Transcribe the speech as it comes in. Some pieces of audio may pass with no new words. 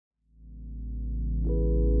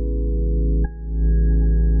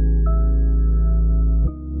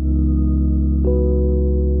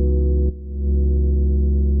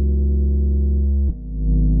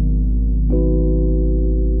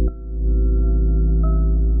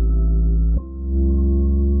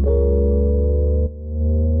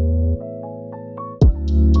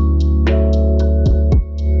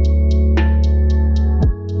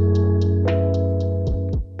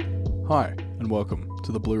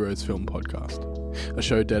to the Blue Rose Film Podcast, a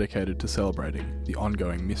show dedicated to celebrating the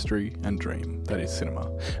ongoing mystery and dream that is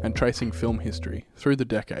cinema, and tracing film history through the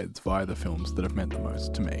decades via the films that have meant the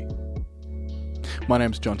most to me. My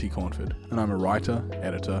name's Marty Cornford, and I'm a writer,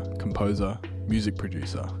 editor, composer, music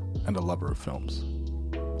producer, and a lover of films.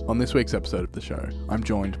 On this week's episode of the show, I'm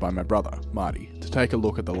joined by my brother, Marty, to take a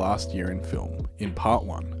look at the last year in film in part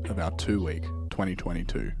one of our 2-week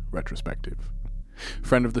 2022 retrospective.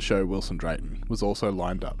 Friend of the show, Wilson Drayton, was also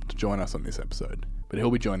lined up to join us on this episode, but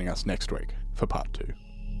he'll be joining us next week for part 2.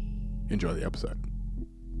 Enjoy the episode.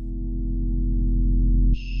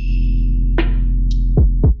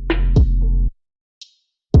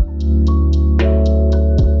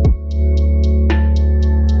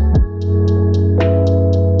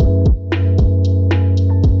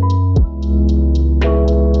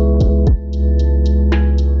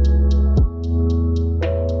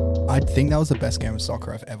 I think that was the best game of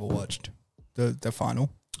soccer I've ever watched. The final.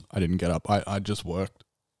 I didn't get up. I just worked.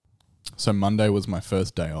 So Monday was my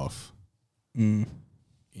first day off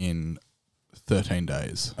in 13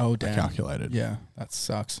 days. Oh, damn. I calculated. Yeah, that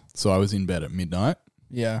sucks. So I was in bed at midnight.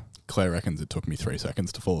 Yeah. Claire reckons it took me 3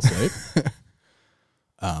 seconds to fall asleep.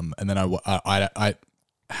 And then I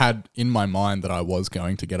had in my mind that I was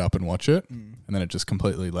going to get up and watch it. And then it just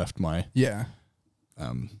completely left my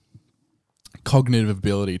cognitive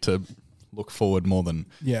ability to look forward more than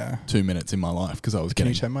 2 minutes in my life because I was Can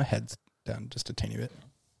getting... you turn my head down just a teeny bit?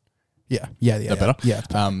 Yeah. That better? Yeah.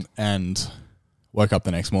 And woke up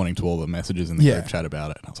the next morning to all the messages in the group chat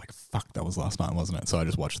about it. And I was like, fuck, that was last night, wasn't it? So I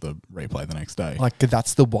just watched the replay the next day. Like,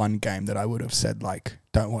 that's the one game that I would have said, like,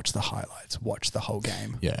 don't watch the highlights, watch the whole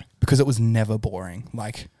game. Yeah. Because it was never boring.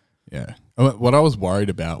 Like... Yeah. What I was worried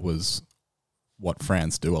about was what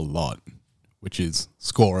France do a lot, which is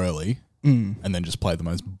score early and then just play the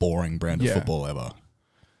most boring brand of football ever.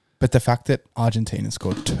 But the fact that Argentina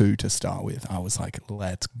scored 2 to start with, I was like,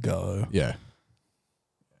 let's go. Yeah.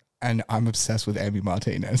 And I'm obsessed with Emi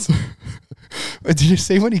Martinez. But did you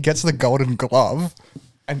see when he gets the golden glove?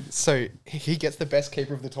 And so he gets the best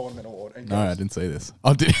keeper of the tournament award. And No, I didn't see this.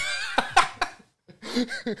 Oh, did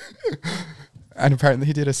And apparently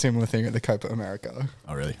he did a similar thing at the Copa America.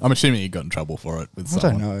 Oh, really? I'm assuming he got in trouble for it with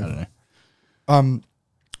someone. I don't know.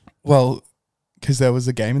 Well, because there was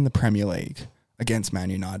a game in the Premier League against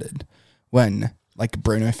Man United when, like,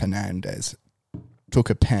 Bruno Fernandes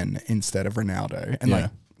took a pen instead of Ronaldo.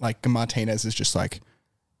 And, like Martinez is just like,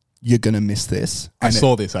 you're going to miss this. I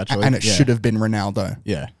saw this, actually. And it should have been Ronaldo.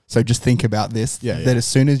 Yeah. So just think about this, that as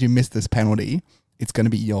soon as you miss this penalty, it's going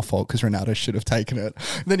to be your fault because Ronaldo should have taken it.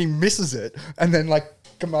 And then he misses it. And then, like,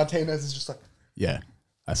 Martinez is just like... Yeah,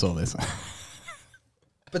 I saw this.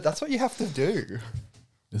 But that's what you have to do.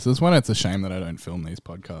 This is when it's a shame that I don't film these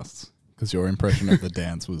podcasts because your impression of the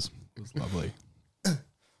dance was lovely.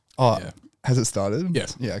 Oh, has it started?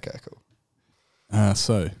 Yes. Yeah, okay, cool.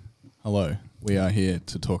 So, hello. We are here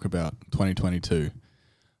to talk about 2022.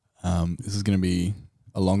 This is going to be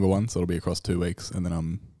a longer one, so it'll be across 2 weeks, and then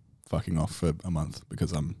I'm fucking off for a month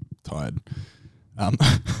because I'm tired.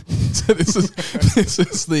 So this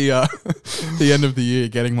is the end of the year,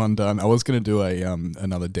 getting one done. I was going to do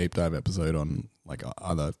another deep dive episode on like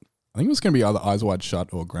other. I think it was going to be either Eyes Wide Shut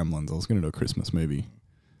or Gremlins. I was going to do a Christmas movie,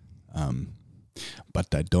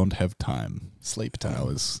 but I don't have time. Sleep time. I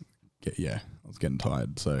was getting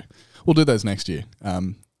tired, so we'll do those next year.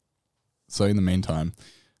 So in the meantime,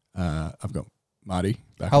 I've got Marty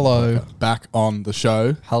back on the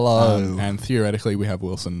show. Hello. And theoretically we have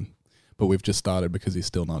Wilson, but we've just started because he's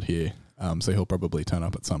still not here. So he'll probably turn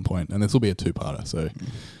up at some point, and this will be a 2-parter. So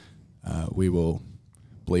we will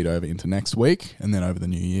bleed over into next week, and then over the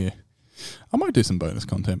new year, I might do some bonus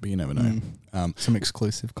content, but you never know. Some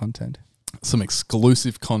exclusive content.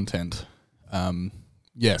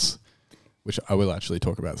 Yes, which I will actually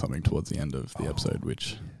talk about something towards the end of the episode,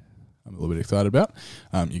 which I'm a little bit excited about.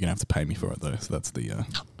 You're going to have to pay me for it, though, so that's the...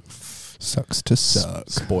 Sucks to suck.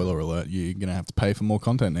 Spoiler alert, you're going to have to pay for more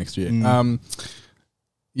content next year.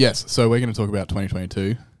 Yes, so we're going to talk about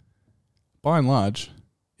 2022. By and large,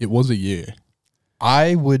 it was a year.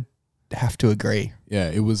 I would have to agree.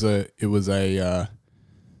 Yeah, it was a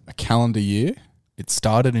calendar year. It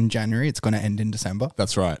started in January. It's going to end in December.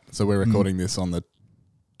 That's right. So we're recording this on the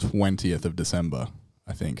 20th of December,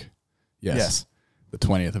 I think. Yes. The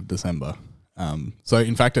 20th of December. So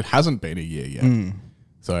in fact, it hasn't been a year yet.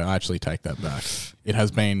 So I actually take that back. It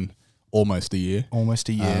has been almost a year. I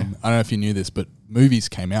don't know if you knew this, but movies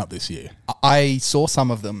came out this year. I saw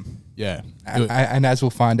some of them. Yeah. And as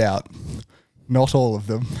we'll find out, not all of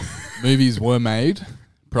them. Movies were made.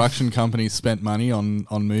 Production companies spent money on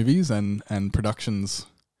movies and productions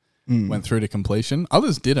Mm. went through to completion.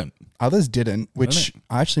 Others didn't. Others didn't, which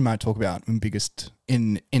I actually might talk about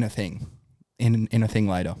in a thing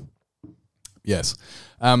later. Yes.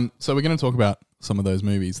 So we're going to talk about some of those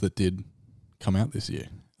movies that did come out this year.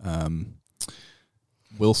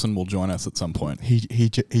 Wilson will join us at some point. He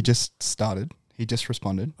just started. He just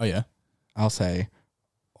responded. Oh yeah. I'll say,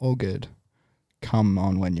 all good. Come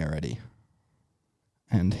on when you're ready.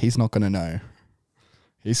 And he's not going to know.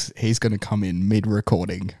 He's going to come in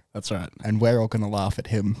mid-recording. That's right. And we're all going to laugh at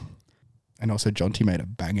him. And also, Jonty made a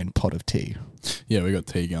banging pot of tea. Yeah, we got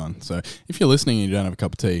tea going. So if you're listening and you don't have a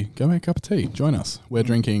cup of tea, go make a cup of tea. Join us. We're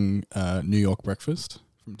drinking New York breakfast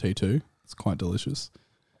from T2. It's quite delicious.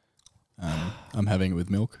 I'm having it with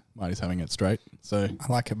milk. Marty's having it straight. So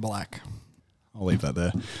I like it black. I'll leave that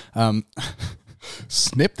there.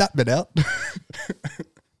 Snip that bit out.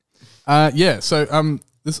 Yeah. So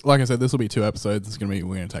this, like I said, this will be 2 episodes. We're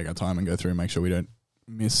going to take our time and go through and make sure we don't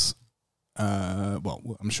miss.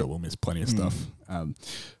 Well, I'm sure we'll miss plenty of stuff.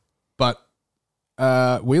 But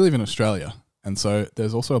we live in Australia, and so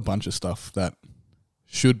there's also a bunch of stuff that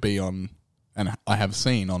should be on, and I have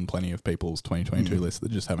seen on plenty of people's 2022 lists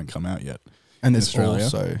that just haven't come out yet. And there's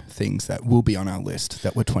also things that will be on our list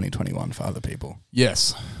that were 2021 for other people.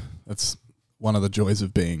 Yes. That's one of the joys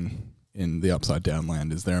of being in the upside down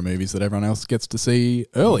land, is there are movies that everyone else gets to see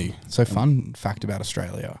early. So fun fact about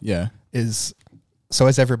Australia is, so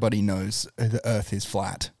as everybody knows, the Earth is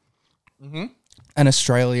flat. Mm-hmm. And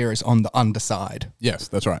Australia is on the underside. Yes,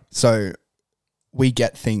 that's right. So we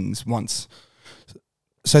get things once.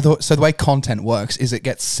 So the way content works is it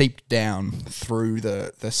gets seeped down through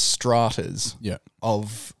the stratas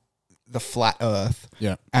of the flat Earth.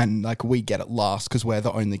 Yeah. And like we get it last because we're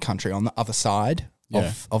the only country on the other side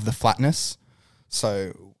of the flatness.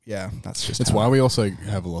 So yeah, that's just it's why we also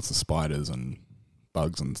have lots of spiders and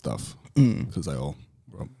bugs and stuff, because they all,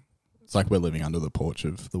 it's like we're living under the porch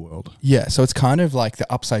of the world. Yeah, so it's kind of like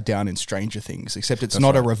the upside down in Stranger Things, except it's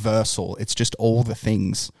not a reversal. It's just all the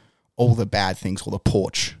things, all the bad things, all the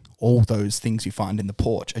porch, all those things you find in the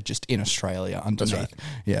porch are just in Australia underneath. That's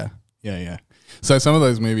right. Yeah. So some of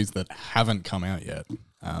those movies that haven't come out yet,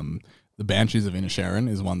 The Banshees of Inisherin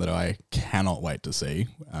is one that I cannot wait to see,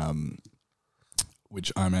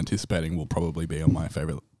 which I'm anticipating will probably be on my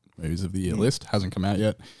favourite movies of the year list. Hasn't come out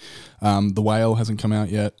yet. The Whale hasn't come out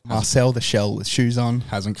yet. Marcel the Shell with shoes on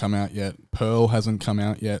hasn't come out yet. Pearl hasn't come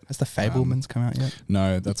out yet. Has The Fabelmans come out yet?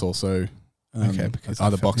 No, that's also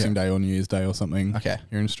either Boxing Day or New Year's Day or something. Okay,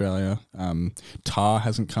 here in Australia. Tar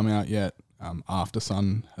hasn't come out yet. After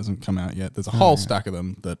Sun hasn't come out yet. There's a whole stack of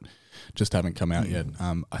them that just haven't come out yet.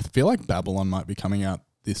 I feel like Babylon might be coming out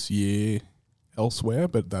this year elsewhere,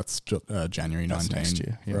 but that's January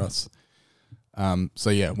 19 for us. So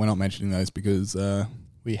yeah, we're not mentioning those because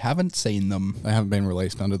we haven't seen them. They haven't been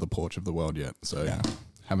released under the porch of the world yet, so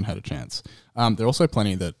haven't had a chance. There are also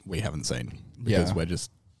plenty that we haven't seen because we're just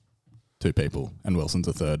 2 people and Wilson's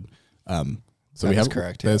a third. So that is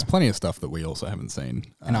correct. There's plenty of stuff that we also haven't seen.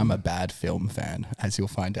 And I'm a bad film fan, as you'll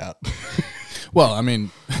find out. Well, I mean,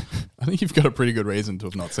 I think you've got a pretty good reason to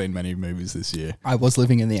have not seen many movies this year. I was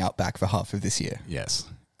living in the outback for half of this year. Yes.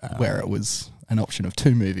 Where it was an option of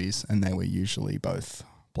 2 movies, and they were usually both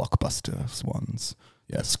blockbuster ones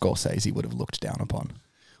that Scorsese would have looked down upon.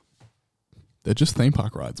 They're just theme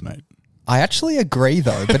park rides, mate. I actually agree,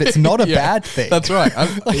 though, but it's not a bad thing. That's right.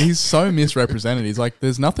 He's so misrepresented. He's like,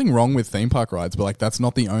 there's nothing wrong with theme park rides, but like that's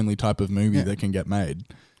not the only type of movie that can get made.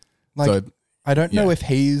 Like, so, I don't know if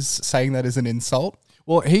he's saying that as an insult.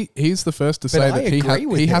 Well, he's the first to say that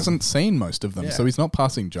he hasn't seen most of them, so he's not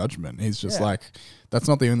passing judgment. He's just like, that's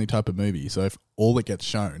not the only type of movie. So if all that gets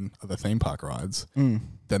shown are the theme park rides,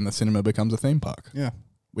 then the cinema becomes a theme park. Yeah.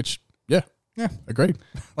 Which, yeah, agreed.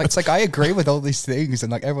 Like, it's like I agree with all these things,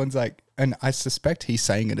 and like everyone's like, and I suspect he's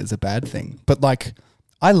saying it as a bad thing, but like,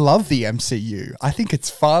 I love the MCU. I think it's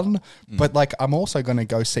fun, but like, I'm also going to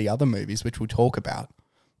go see other movies, which we'll talk about.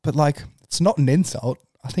 But like, it's not an insult.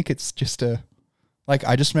 I think it's just like,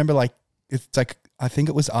 I just remember like, it's like, I think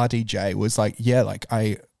it was RDJ was like, yeah, like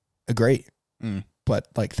I agree, but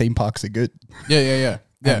like theme parks are good. Yeah.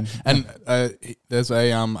 And there's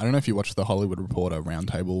a, I don't know if you watched the Hollywood Reporter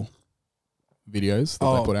roundtable videos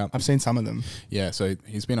that they put out. I've seen some of them. Yeah, so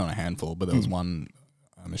he's been on a handful, but there was one,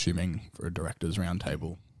 I'm assuming, for a director's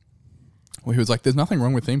roundtable, where he was like, there's nothing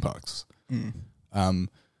wrong with theme parks.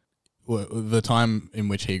 The time in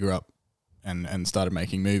which he grew up and started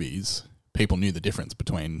making movies, people knew the difference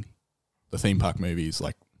between the theme park movies,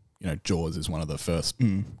 like, you know, Jaws is one of the first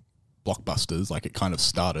blockbusters. Like, it kind of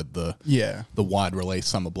started the wide release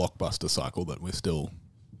summer blockbuster cycle that we're still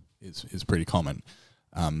is pretty common.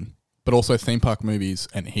 but also theme park movies,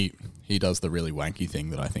 and he does the really wanky thing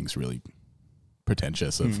that I think is really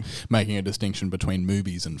pretentious of making a distinction between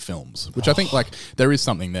movies and films, which I think like there is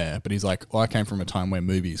something there, but he's like, I came from a time where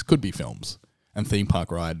movies could be films and theme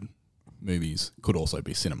park ride movies could also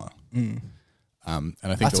be cinema. And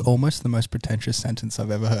I think that's almost the most pretentious sentence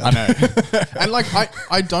I've ever heard. I know. And like,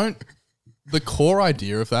 I don't, the core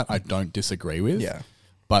idea of that I don't disagree with. Yeah.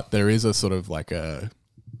 But there is a sort of like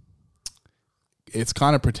it's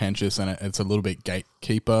kind of pretentious and it's a little bit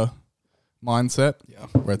gatekeeper mindset,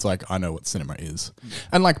 where it's like, I know what cinema is.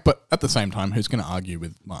 And like, but at the same time, who's going to argue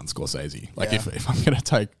with Martin Scorsese? Like if I'm going to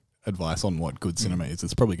take advice on what good cinema is,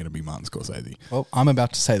 it's probably going to be Martin Scorsese. Well, I'm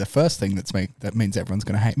about to say the first thing that means everyone's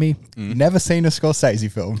going to hate me. Never seen a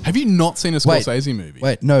Scorsese film. Have you not seen a Scorsese movie?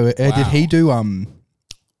 Wait, no. Did he do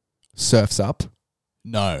Surf's Up?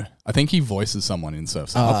 No. I think he voices someone in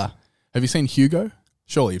Surf's Up. Have you seen Hugo?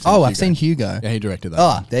 Surely you've seen Hugo. Hugo. I've seen Hugo. Yeah, he directed that.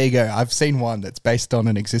 Oh, there you go. I've seen one that's based on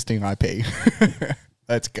an existing IP.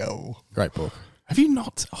 Let's go. Great book. Have you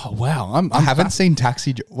not? Oh, wow. I haven't seen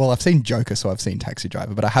Well, I've seen Joker, so I've seen Taxi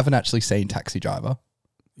Driver, but I haven't actually seen Taxi Driver.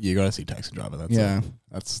 You got to see Taxi Driver.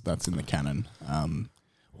 That's in the canon.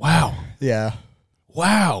 Wow. Yeah.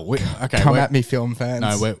 Wow. Come at me, film fans.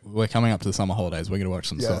 No, we're coming up to the summer holidays. We're going to watch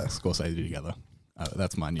some Scorsese together.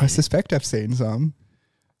 That's my new. I suspect I've seen some.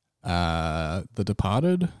 The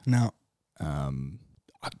Departed. No.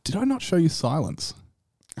 Did I not show you Silence?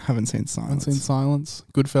 Haven't seen Silence.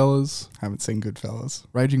 Goodfellas. Haven't seen Goodfellas.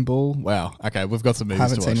 Raging Bull. Wow. Okay, we've got some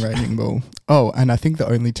movies to watch. Haven't seen Raging Bull. Oh, and I think the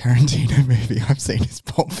only Tarantino movie I've seen is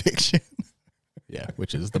Pulp Fiction. Yeah,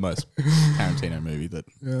 which is the most Tarantino movie that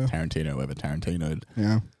Tarantino ever Tarantino'd.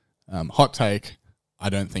 Yeah. Hot take. I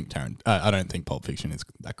don't think Pulp Fiction is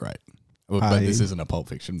that great. But this isn't a Pulp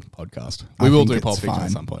Fiction podcast. We will do Pulp Fiction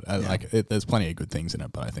at some point. There's plenty of good things in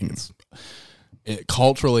it, but I think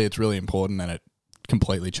culturally it's really important, and it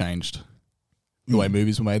completely changed the way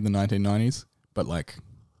movies were made in the 1990s. But like,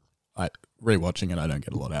 rewatching it, I don't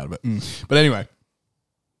get a lot out of it. But anyway,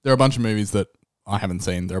 there are a bunch of movies that I haven't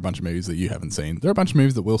seen. There are a bunch of movies that you haven't seen. There are a bunch of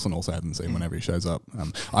movies that Wilson also hasn't seen whenever he shows up.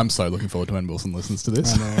 I'm so looking forward to when Wilson listens to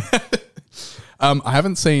this. I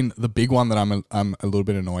haven't seen the big one that I'm a little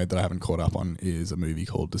bit annoyed that I haven't caught up on is a movie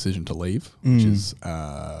called Decision to Leave, which is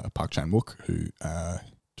Park Chan-wook, who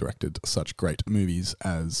directed such great movies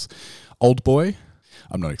as Old Boy.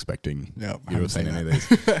 I'm not expecting you to have seen any of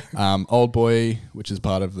these. Old Boy, which is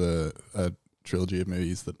part of the trilogy of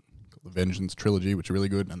movies that the Vengeance trilogy, which are really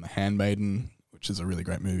good, and The Handmaiden, which is a really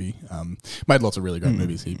great movie. Made lots of really great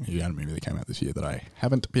movies. He had a movie that came out this year that I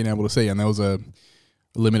haven't been able to see, and there was a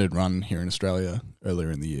limited run here in Australia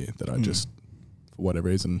earlier in the year that I just, for whatever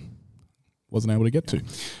reason, wasn't able to get to.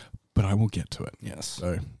 But I will get to it. Yes.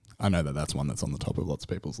 So I know that that's one that's on the top of lots of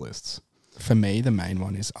people's lists. For me, the main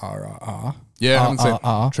one is RRR. Yeah, I haven't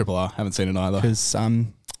seen Triple R. Haven't seen it either. Because I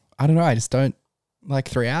don't know. I just don't like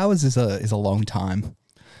 3 hours is a long time,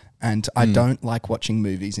 and I don't like watching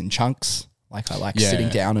movies in chunks. Like I like sitting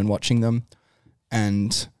down and watching them,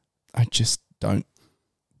 and I just don't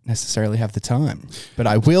necessarily have the time. But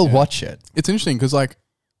I will watch it. It's interesting because like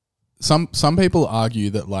some people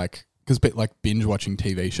argue that like because like binge watching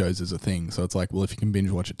TV shows is a thing. So it's like, well, if you can binge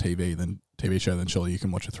watch a TV show, then surely you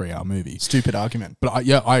can watch a 3 hour movie. Stupid argument. But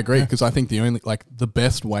I agree because I think the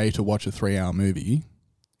best way to watch a 3 hour movie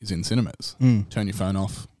is in cinemas. Turn your phone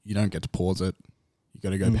off. You don't get to pause it. You got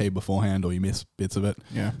to go pee beforehand or you miss bits of it.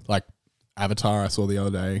 Yeah. Like Avatar I saw the other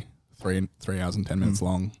day, 3 hours and 10 minutes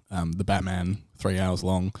long. The Batman, 3 hours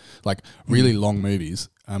long. Like really long movies.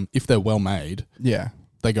 If they're well made,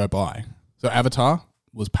 they go by. So Avatar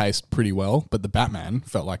was paced pretty well, but the Batman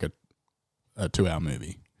felt like a 2 hour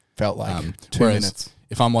movie. Felt like 2 minutes.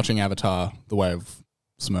 If I'm watching Avatar, The Way of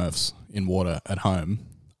Smurfs in water at home,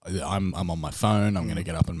 I'm on my phone. I'm going to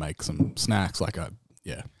get up and make some snacks.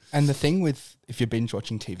 And the thing with if you're binge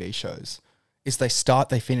watching TV shows is they start,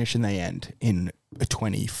 they finish, and they end in a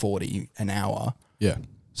 20, 40, an hour. Yeah.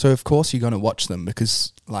 So of course you're going to watch them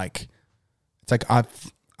because like it's like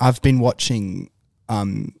I've been watching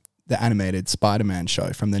the animated Spider-Man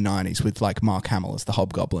show from the 90s with like Mark Hamill as the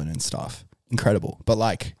Hobgoblin and stuff. Incredible. But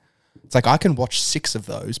like it's like I can watch 6 of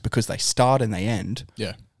those because they start and they end.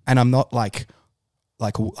 Yeah. And I'm not like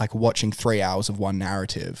watching 3 hours of one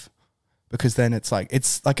narrative, because then it's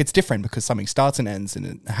different because something starts and ends and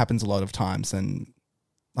it happens a lot of times, and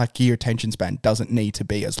like your attention span doesn't need to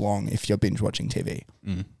be as long if you're binge watching TV.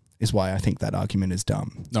 Is why I think that argument is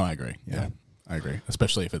dumb. No, I agree. Yeah. I agree.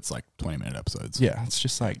 Especially if it's like 20-minute episodes. Yeah. It's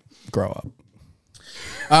just like grow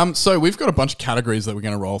up. So we've got a bunch of categories that we're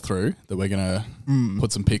going to roll through, that we're going to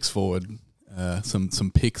put some picks forward,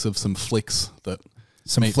 some picks of some flicks that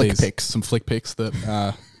Some meet flick picks. Some flick picks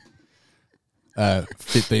that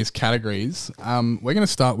fit these categories. We're going to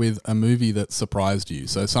start with a movie that surprised you.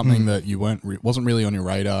 So something that you wasn't really on your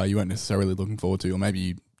radar, you weren't necessarily looking forward to, or maybe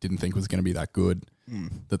you didn't think was going to be that good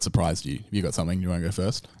that surprised you. Have you got something you want to go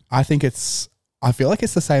first? I feel like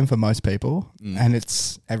it's the same for most people, and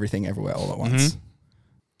it's Everything Everywhere All at Once.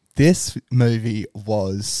 This movie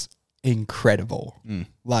was incredible.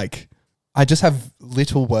 Like, I just have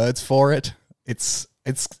little words for it. It's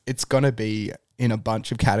going to be in a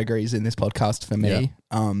bunch of categories in this podcast for me.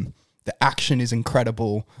 Yeah. The action is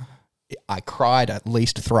incredible. I cried at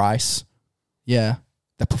least thrice. Yeah.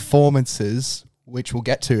 The performances, which we'll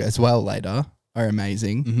get to as well later, are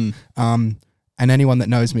amazing. And anyone that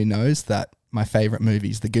knows me knows that my favorite movie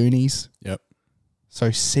is The Goonies. Yep.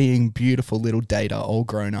 So seeing beautiful little Data all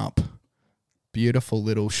grown up, beautiful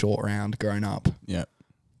little Short Round grown up. Yep.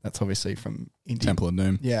 That's obviously from India. Temple of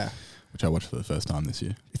Doom. Yeah. Which I watched for the first time this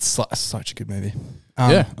year. It's such a good movie.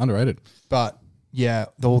 Yeah, underrated. But yeah,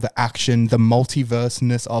 all the action, the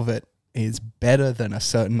multiverseness of it is better than a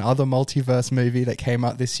certain other multiverse movie that came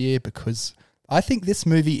out this year, because I think this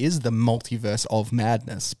movie is the multiverse of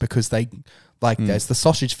madness, because there's the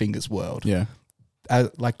sausage fingers world. Yeah.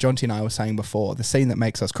 Like Jonty and I were saying before, the scene that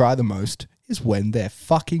makes us cry the most is when they're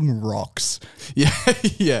fucking rocks. Yeah.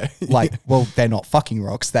 Yeah. Well, they're not fucking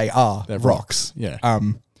rocks. They're rocks. Yeah.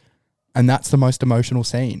 And that's the most emotional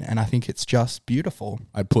scene. And I think it's just beautiful.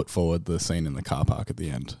 I'd put forward the scene in the car park at the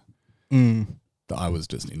end. That I was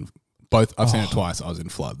just in both. I've seen it twice. I was in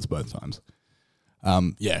floods both times.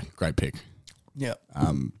 Yeah. Great pick. Yeah.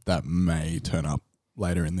 That may turn up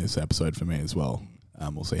later in this episode for me as well.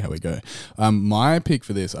 We'll see how we go. My pick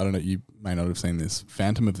for this, I don't know, you may not have seen this,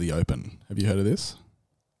 Phantom of the Open. Have you heard of this?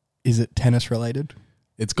 Is it tennis related?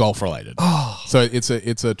 It's golf related. So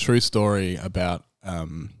it's a true story about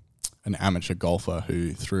an amateur golfer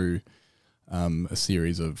who, through a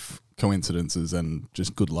series of coincidences and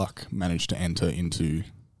just good luck, managed to enter into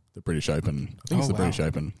the British Open. I think it's the British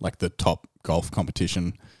Open, like the top golf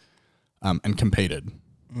competition, and competed.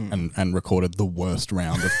 And recorded the worst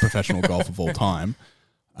round of professional golf of all time.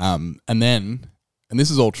 And this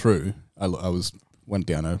is all true, I went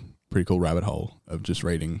down a pretty cool rabbit hole of just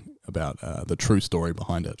reading about the true story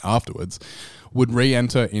behind it afterwards, would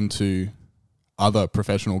re-enter into other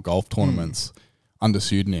professional golf tournaments under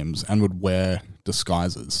pseudonyms and would wear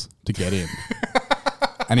disguises to get in.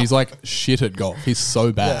 And he's like shit at golf. He's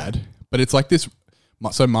so bad. Yeah. But it's like this.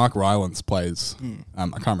 So Mark Rylance plays, I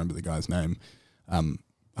can't remember the guy's name.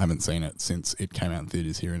 I haven't seen it since it came out in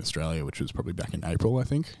theatres here in Australia, which was probably back in April, I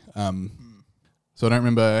think. So I don't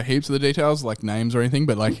remember heaps of the details, like names or anything,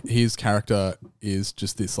 but like his character is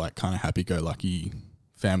just this like kind of happy-go-lucky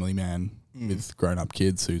family man with grown-up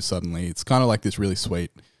kids who suddenly, it's kind of like this really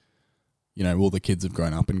sweet, you know, all the kids have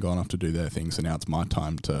grown up and gone off to do their thing, so now it's my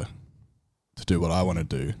time to do what I want to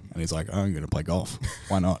do. And he's like, oh, I'm going to play golf.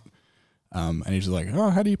 Why not? And he's just like, oh,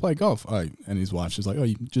 how do you play golf? Oh, and his wife's just like, oh,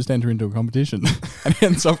 you just enter into a competition. And he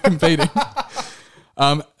ends up competing.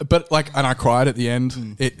 But like, and I cried at the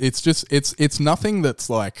end. It's nothing that's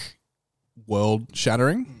like world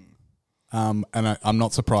shattering. And I'm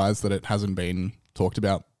not surprised that it hasn't been talked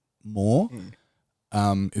about more.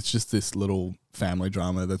 It's just this little family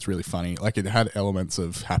drama that's really funny. Like, it had elements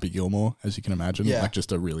of Happy Gilmore, as you can imagine, like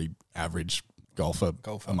just a really average golfer.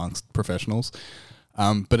 Amongst professionals.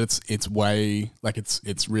 But it's way, like,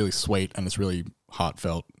 it's really sweet and it's really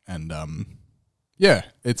heartfelt, and I'm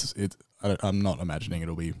not imagining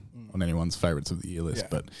it'll be on anyone's favorites of the year list,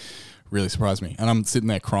 but really surprised me. And I'm sitting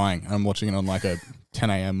there crying, and I'm watching it on like a 10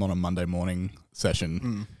 a.m. on a Monday morning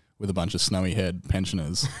session with a bunch of snowy haired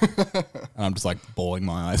pensioners, and I'm just like bawling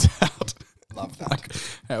my eyes out. Love that. Like,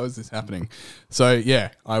 how is this happening? So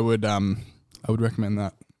yeah, I would recommend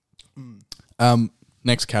that.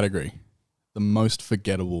 Next category. The most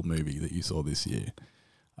forgettable movie that you saw this year.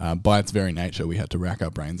 By its very nature, we had to rack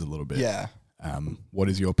our brains a little bit. Yeah. What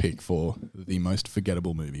is your pick for the most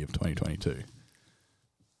forgettable movie of 2022?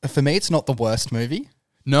 For me, it's not the worst movie.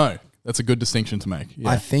 No, that's a good distinction to make. Yeah.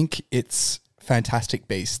 I think it's Fantastic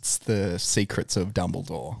Beasts: The Secrets of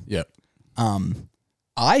Dumbledore. Yep.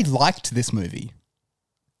 I liked this movie.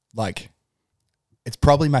 Like, it's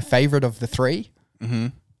probably my favorite of the three.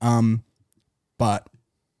 But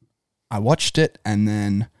I watched it, and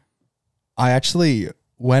then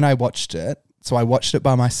when I watched it, so I watched it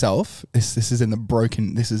by myself. This is in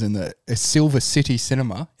the Silver City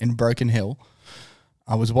Cinema in Broken Hill.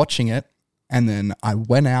 I was watching it, and then I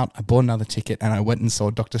went out, I bought another ticket, and I went and saw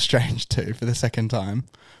Doctor Strange 2 for the second time,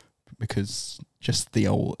 because just the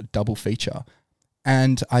old double feature.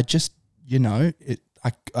 And I just,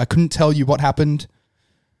 I couldn't tell you what happened.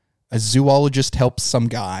 a zoologist helps some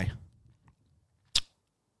guy.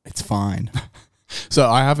 It's fine. So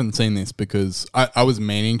I haven't seen this because I was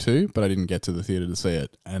meaning to, but I didn't get to the theatre to see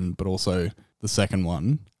it. But also the second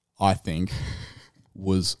one, I think,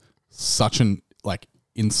 was such an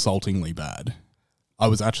insultingly bad. I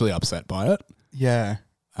was actually upset by it. Yeah.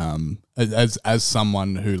 As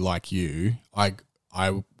someone who, like you, I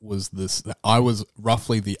was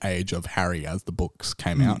roughly the age of Harry as the books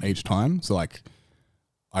came out each time. So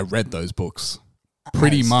I read those books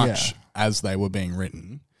pretty much as they were being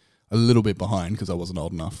written. A little bit behind because I wasn't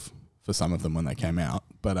old enough for some of them when they came out.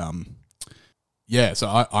 But yeah, so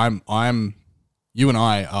I'm you and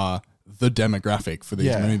I are the demographic for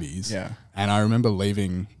these movies. Yeah. And I remember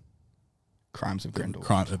leaving Crimes of Grindelwald.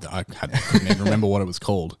 I couldn't even remember what it was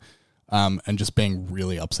called. And just being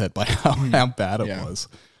really upset by how bad it was.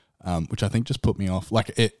 Which I think just put me off.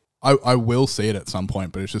 I will see it at some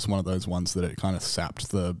point, but it's just one of those ones that it kind of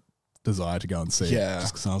sapped the desire to go and see it.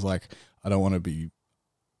 Just because I was like, I don't want to be...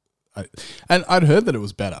 and I'd heard that it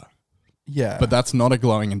was better. Yeah. But that's not a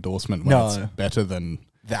glowing endorsement when it's better than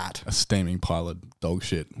that. A steaming pile of dog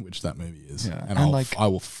shit, which that movie is. Yeah. And I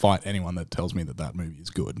will fight anyone that tells me that movie is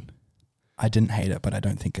good. I didn't hate it, but I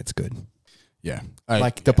don't think it's good. Yeah.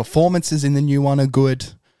 The performances in the new one are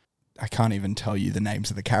good. I can't even tell you the names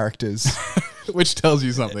of the characters. Which tells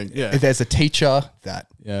you something. Yeah. If there's a teacher that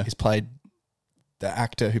is played, the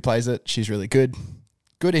actor who plays it, she's really good.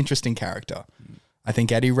 Good, interesting character. I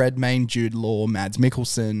think Eddie Redmayne, Jude Law, Mads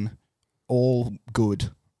Mikkelsen, all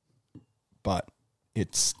good. But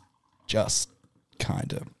it's just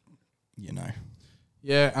kind of,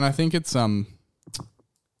 Yeah, and I think it's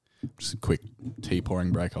just a quick tea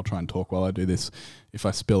pouring break. I'll try and talk while I do this. If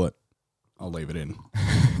I spill it, I'll leave it in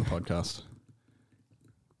the podcast.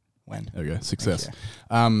 When? There we go. Success.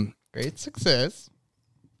 Great success.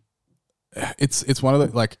 It's one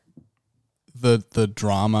of the the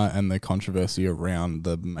drama and the controversy around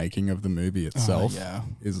the making of the movie itself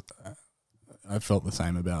is. I felt the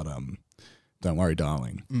same about Don't Worry,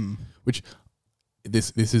 Darling, which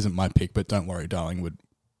this isn't my pick, but Don't Worry, Darling would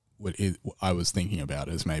I was thinking about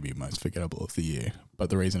as maybe most forgettable of the year, but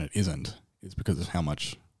the reason it isn't is because of how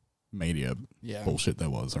much media bullshit there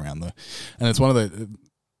was around and it's one of the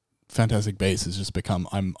Fantastic Beasts has just become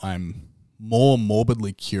I'm more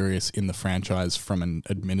morbidly curious in the franchise from an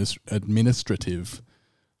administrative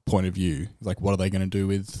point of view. What are they going to do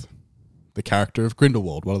with the character of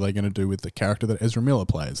Grindelwald? What are they going to do with the character that Ezra Miller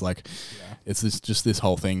plays? It's this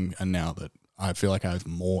whole thing, and now that I feel like I have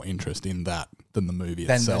more interest in that than the movie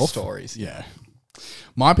itself. Than the stories. Yeah.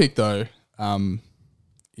 My pick, though,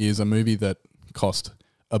 is a movie that cost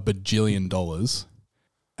 $1 bajillion,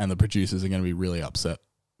 and the producers are going to be really upset.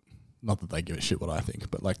 Not that they give a shit what I think,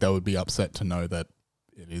 but they would be upset to know that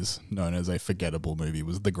it is known as a forgettable movie.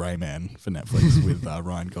 Was The Grey Man for Netflix with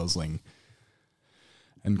Ryan Gosling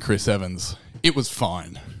and Chris Evans. It was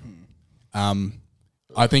fine.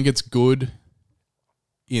 I think it's good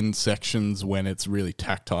in sections when it's really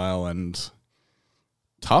tactile and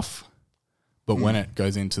tough, but when it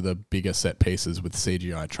goes into the bigger set pieces with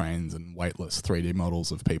CGI trains and weightless 3D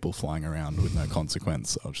models of people flying around with no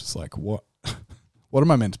consequence, I was just like, what? What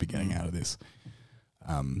am I meant to be getting out of this?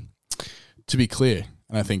 To be clear,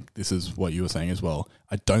 and I think this is what you were saying as well,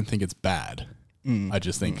 I don't think it's bad. I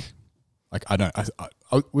just think,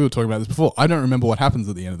 we were talking about this before. I don't remember what happens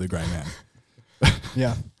at the end of The Grey Man.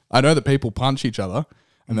 Yeah. I know that people punch each other,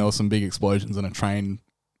 and there were some big explosions, and a train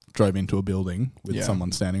drove into a building with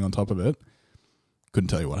someone standing on top of it. Couldn't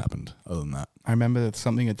tell you what happened other than that. I remember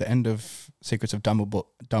something at the end of Secrets of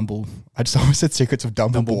I just always said Secrets of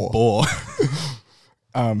Dumbledore.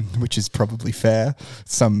 Which is probably fair.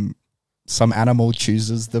 Some animal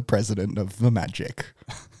chooses the president of the magic.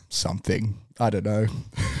 Something. I don't know.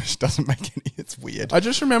 It doesn't make any... It's weird. I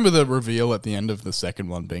just remember the reveal at the end of the second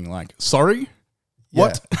one being like, sorry?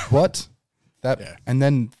 What? Yeah. What? And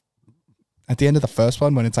then at the end of the first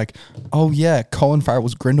one when it's like, oh yeah, Colin Farrell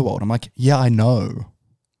was Grindelwald. I'm like, yeah, I know.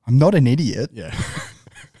 I'm not an idiot. Yeah.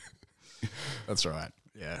 That's right.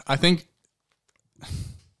 Yeah. I think...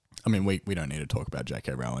 I mean, we don't need to talk about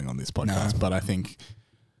J.K. Rowling on this podcast, but I think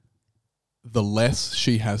the less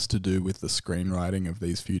she has to do with the screenwriting of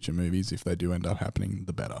these future movies, if they do end up happening,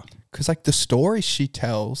 the better. Because the stories she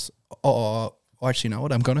tells, actually, you know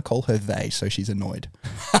what? I'm going to call her they, so she's annoyed.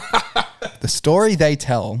 The stories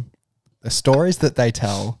that they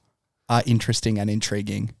tell are interesting and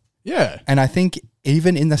intriguing. Yeah. And I think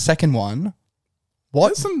even in the second one,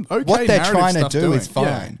 what they're trying to do is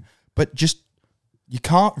fine. Yeah. But just... You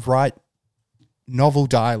can't write novel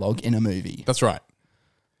dialogue in a movie. That's right.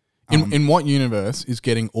 In what universe is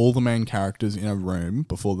getting all the main characters in a room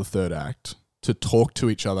before the third act to talk to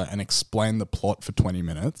each other and explain the plot for 20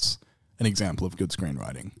 minutes an example of good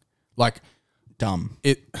screenwriting? Like, dumb.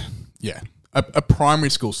 A primary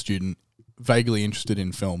school student vaguely interested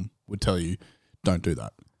in film would tell you, don't do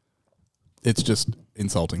that. It's just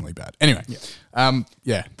insultingly bad. Anyway,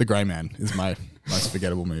 The Grey Man is my most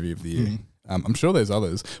forgettable movie of the year. I'm sure there's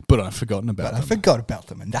others, but I've forgotten about them. I forgot about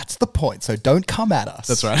them, and that's the point, so don't come at us.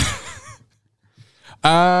 That's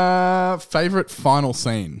right. Favorite final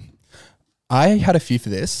scene? I had a few for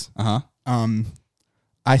this. I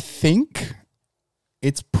think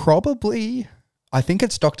it's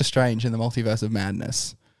Doctor Strange in the Multiverse of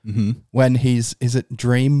Madness. Mm-hmm. When is it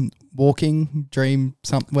dream walking? Skin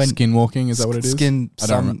walking, is that what it is?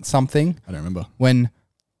 Something. I don't remember. When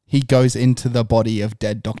he goes into the body of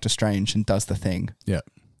dead Doctor Strange and does the thing. Yeah.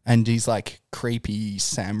 And he's like creepy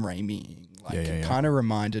Sam Raimi. It kind of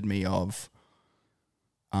reminded me of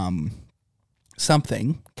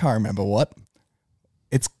something. Can't remember what.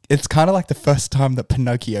 It's kind of like the first time that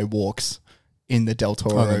Pinocchio walks in the Del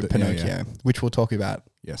Toro Pinocchio, which we'll talk about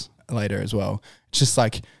later as well. It's just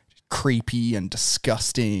like creepy and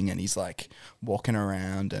disgusting, and he's like walking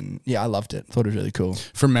around, and I loved it. Thought it was really cool.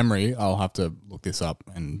 From memory, I'll have to look this up,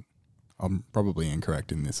 and I'm probably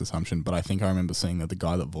incorrect in this assumption, but I think I remember seeing that the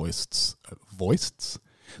guy that voiced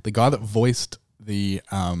the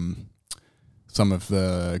some of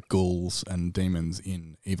the ghouls and demons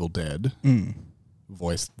in Evil Dead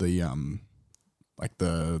voiced the like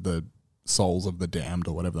the souls of the damned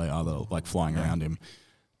or whatever they are that are like flying around him.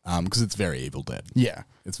 Because it's very Evil Dead. Yeah.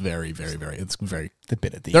 It's very, very, very, it's very... The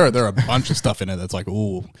bit at the end. There are a bunch of stuff in it that's like,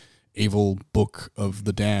 Evil Book of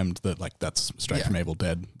the Damned, that like that's straight from Evil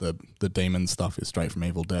Dead. The demon stuff is straight from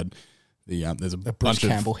Evil Dead. There's a bunch Bruce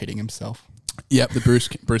Campbell hitting himself. Yep,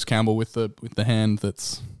 the Bruce Campbell with the hand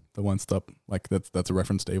that's the one stop, like that's a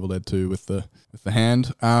reference to Evil Dead 2 with the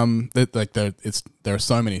hand. There are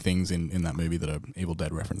so many things in that movie that are Evil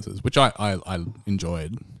Dead references, which I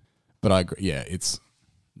enjoyed, but I agree, it's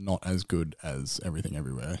not as good as Everything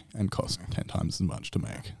Everywhere and cost 10 times as much to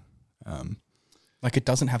make. Like it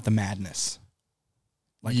doesn't have the madness.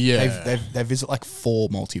 Like they visit like 4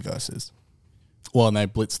 multiverses. Well, and they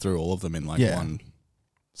blitz through all of them in one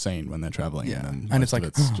scene when they're traveling. Yeah, and it's like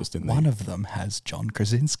just in one of them has John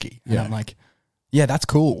Krasinski. And I'm like, yeah, that's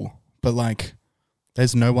cool, but like,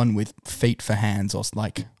 there's no one with feet for hands or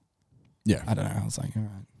like, I don't know. I was like, all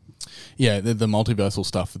right. Yeah, the multiversal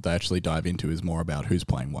stuff that they actually dive into is more about who's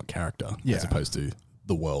playing what character as opposed to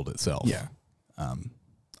the world itself. Yeah.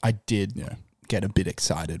 I did get a bit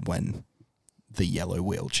excited when the yellow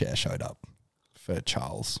wheelchair showed up for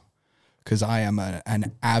Charles, because I am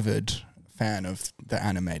an avid fan of the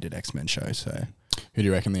animated X-Men show. So, who do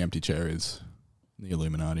you reckon the empty chair is? The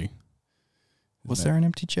Illuminati. Was there an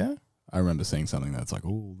empty chair? I remember seeing something that's like,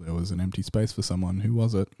 there was an empty space for someone. Who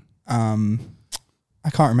was it? I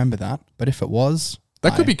can't remember that, but if it was...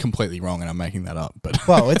 That could be completely wrong and I'm making that up. But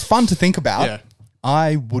well, it's fun to think about. Yeah.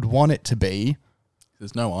 I would want it to be...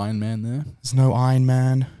 There's no Iron Man there. There's no Iron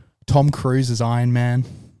Man. Tom Cruise is Iron Man.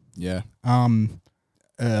 Yeah.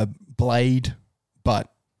 Blade,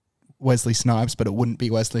 but Wesley Snipes, but it wouldn't be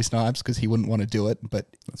Wesley Snipes because he wouldn't want to do it, but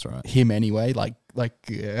that's right. Him anyway, like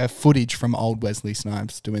footage from old Wesley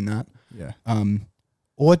Snipes doing that. Yeah.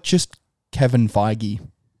 Or just Kevin Feige.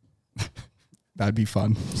 That'd be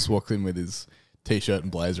fun. Just walks in with his t-shirt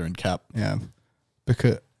and blazer and cap. Yeah.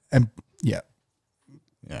 Yeah.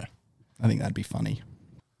 I think that'd be funny.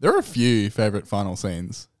 There are a few favourite final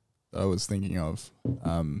scenes that I was thinking of.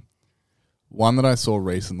 One that I saw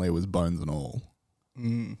recently was Bones and All,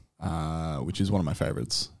 which is one of my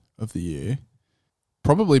favourites of the year.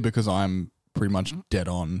 Probably because I'm pretty much dead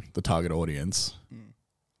on the target audience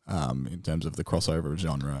in terms of the crossover of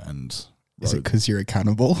genre and... Is it because you're a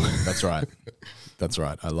cannibal? That's right. That's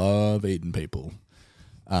right. I love eating people.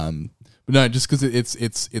 But no, just because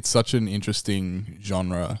it's such an interesting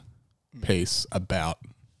genre piece about...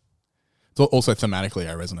 It's also thematically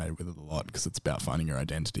I resonated with it a lot because it's about finding your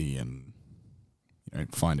identity and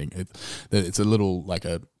finding it. It's a little like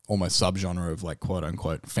a almost subgenre of like quote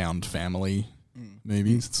unquote found family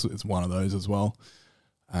movies. It's one of those as well.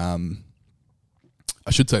 I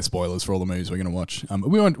should say spoilers for all the movies we're going to watch.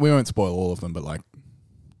 We won't spoil all of them, but like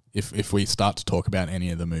if we start to talk about any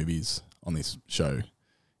of the movies on this show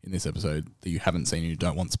in this episode that you haven't seen and you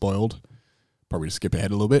don't want spoiled, probably just skip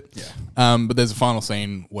ahead a little bit. Yeah. But there's a final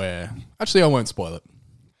scene where actually I won't spoil it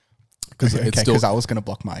because I was going to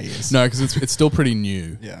block my ears. No, because it's still pretty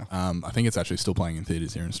new. Yeah. I think it's actually still playing in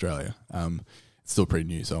theaters here in Australia. It's still pretty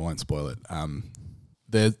new, so I won't spoil it.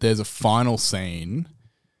 There's a final scene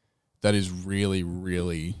that is really,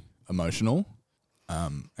 really emotional,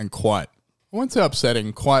 and quite, I won't say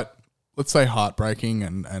upsetting, quite, let's say heartbreaking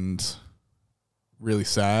and really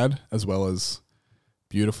sad as well as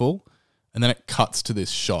beautiful. And then it cuts to this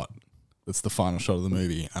shot that's the final shot of the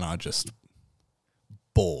movie, and I just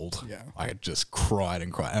bawled. Yeah. I had just cried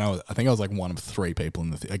and cried. And I think I was like one of 3 people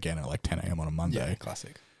in the again at like 10 a.m. on a Monday. Yeah,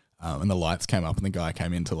 classic. And the lights came up and the guy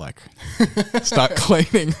came in to like start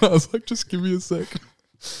cleaning. I was like, just give me a sec.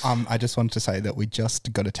 I just wanted to say that we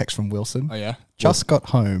just got a text from Wilson. Oh, yeah? Just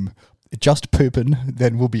got home. Just pooping,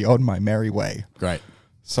 then we'll be on my merry way. Great.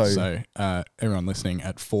 So everyone listening,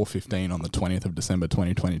 at 4:15 on the 20th of December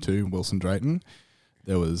 2022, Wilson Drayton,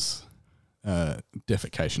 there was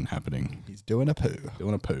defecation happening. He's doing a poo.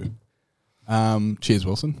 Doing a poo. Cheers,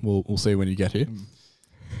 Wilson. We'll see you when you get here.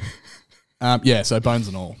 Yeah, so bones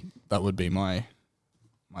and all, that would be my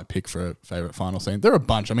pick for a favourite final scene. There are a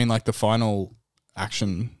bunch. I mean, like the final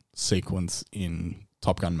action sequence in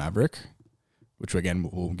Top Gun Maverick, which again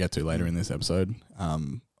we'll get to later in this episode,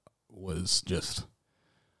 was just...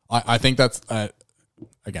 I think that's...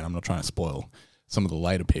 again, I'm not trying to spoil some of the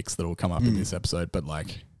later picks that will come up in this episode, but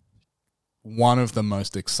like one of the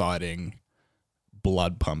most exciting,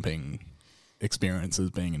 blood-pumping experiences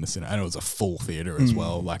being in the cinema. And it was a full theatre as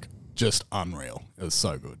well, like just unreal. It was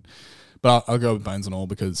so good. But I'll go with Bones and All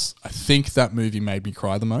because I think that movie made me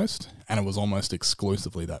cry the most, and it was almost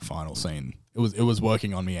exclusively that final scene. It was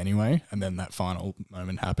working on me anyway, and then that final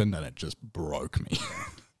moment happened, and it just broke me.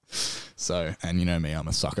 So, and you know me, I'm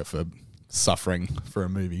a sucker for suffering for a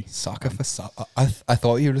movie. Sucker for I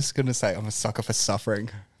thought you were just going to say I'm a sucker for suffering.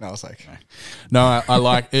 And I was like... No, I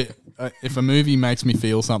like it. If a movie makes me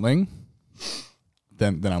feel something,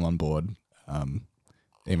 then I'm on board.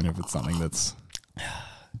 Even if it's something that's...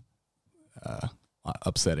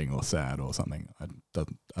 upsetting or sad or something,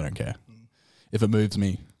 I don't care. If it moves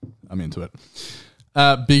me, I'm into it.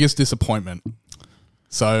 Biggest disappointment.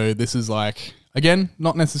 So this is like, again,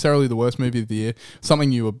 not necessarily the worst movie of the year.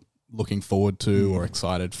 Something you were looking forward to or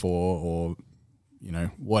excited for, or you know,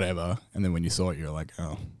 whatever. And then when you saw it, you're like,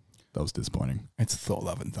 oh, that was disappointing. It's Thor: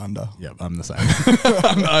 Love and Thunder. Yeah, I'm the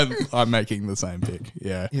same. I'm making the same pick.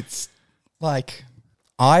 Yeah, it's like,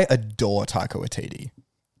 I adore Taika Waititi.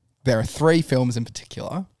 There are 3 films in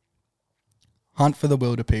particular: Hunt for the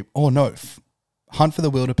Wilder People. Hunt for the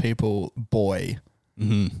Wilder People, Boy,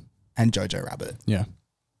 and Jojo Rabbit. Yeah.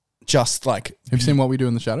 Just like... Have you seen What We Do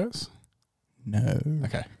in the Shadows? No.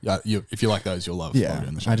 Okay. Yeah. If you like those, you'll love What We Do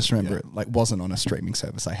in the Shadows. I just remember it like wasn't on a streaming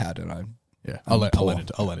service I had, and I'll lend it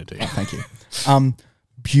to you. Oh, thank you.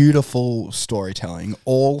 Beautiful storytelling,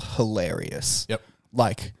 all hilarious. Yep.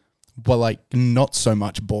 Like, well, like not so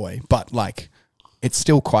much Boy, but like it's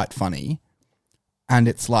still quite funny, and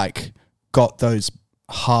it's like got those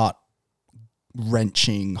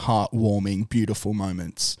heart-wrenching, heartwarming, beautiful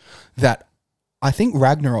moments that I think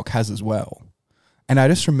Ragnarok has as well. And I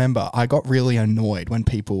just remember I got really annoyed when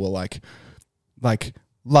people were like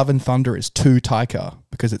Love and Thunder is too Taika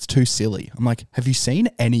because it's too silly. I'm like, have you seen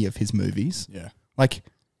any of his movies? Yeah. Like,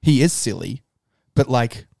 he is silly, but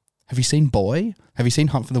like, have you seen Boy? Have you seen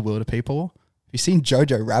Hunt for the Wilder People? Have you seen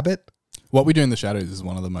Jojo Rabbit? What We Do in the Shadows is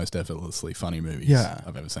one of the most effortlessly funny movies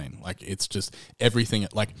I've ever seen. Like, it's just everything,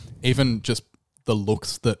 like even just the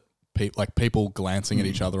looks that people glancing at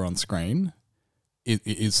each other on screen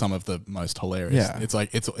is some of the most hilarious. Yeah. It's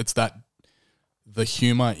like, it's that the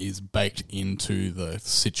humor is baked into the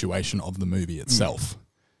situation of the movie itself.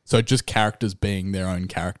 So just characters being their own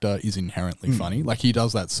character is inherently funny. Like, he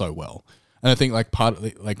does that so well. And I think like part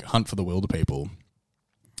of like Hunt for the Wilder People,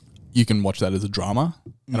 you can watch that as a drama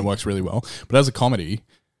and it works really well. But as a comedy,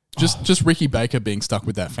 just Ricky Baker being stuck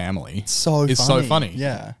with that family is so funny.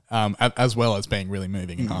 Yeah. As well as being really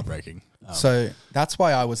moving and heartbreaking. So that's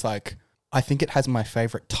why I was like, I think it has my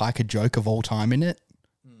favorite Taika joke of all time in it.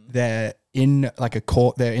 They're in like a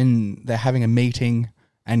court. They're having a meeting,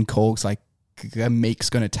 and Korg's like, Meek's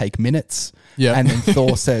going to take minutes. Yeah. And then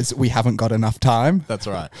Thor says, we haven't got enough time. That's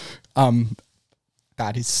right.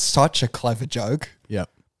 That is such a clever joke. Yeah.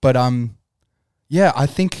 But yeah, I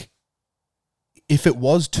think if it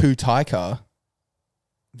was too Taika,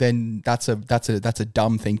 then that's a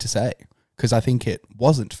dumb thing to say, because I think it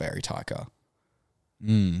wasn't very Taika.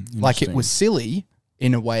 Like, it was silly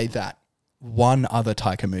in a way that one other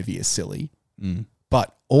Taika movie is silly,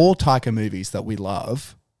 but all Taika movies that we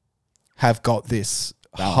love have got this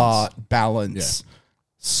heart, balance,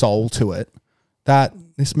 soul to it that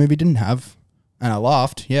this movie didn't have. And I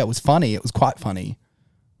laughed. Yeah, it was funny. It was quite funny.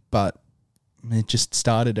 But it just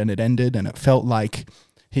started and it ended, and it felt like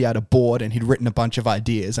he had a board and he'd written a bunch of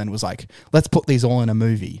ideas and was like, let's put these all in a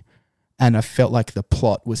movie. And I felt like the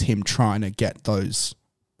plot was him trying to get those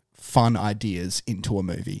fun ideas into a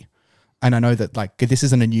movie. And I know that like this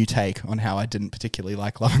isn't a new take on how I didn't particularly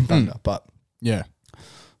like Love and Thunder, but yeah,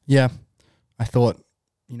 I thought,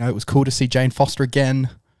 you know, it was cool to see Jane Foster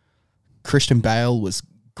again. Christian Bale was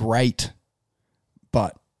great,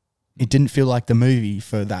 but it didn't feel like the movie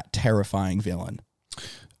for that terrifying villain.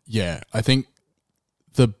 Yeah, I think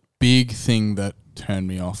the big thing that turned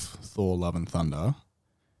me off Thor Love and Thunder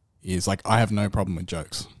is like I have no problem with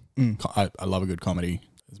jokes. I love a good comedy.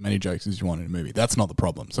 As many jokes as you want in a movie. That's not the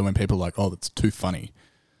problem. So when people are like, oh, that's too funny,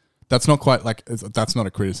 that's not quite like, that's not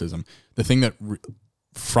a criticism. The thing that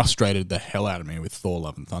frustrated the hell out of me with Thor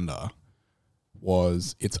Love and Thunder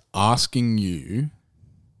was it's asking you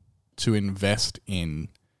to invest in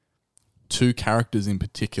two characters in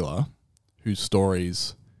particular whose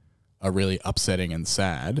stories are really upsetting and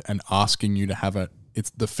sad, and asking you to have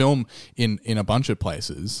it's the film in a bunch of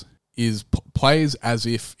places plays as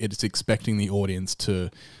if it's expecting the audience to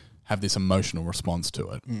have this emotional response to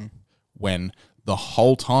it, when the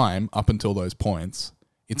whole time up until those points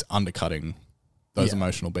it's undercutting those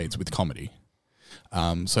emotional beats with comedy.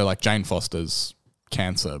 So like Jane Foster's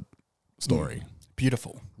cancer story,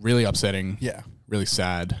 beautiful, really upsetting, really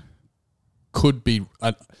sad. Could be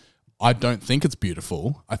I don't think it's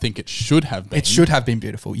beautiful. I think it should have been. It should have been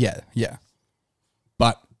beautiful. Yeah.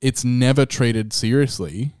 But it's never treated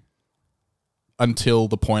seriously until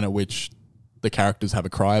the point at which the characters have a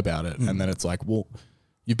cry about it. And then it's like, well,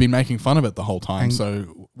 you've been making fun of it the whole time. And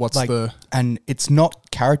so what's like, and it's not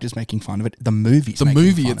characters making fun of it. The movie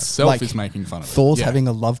itself is making fun of it. Thor's having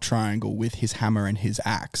a love triangle with his hammer and his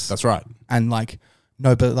axe. That's right. And like,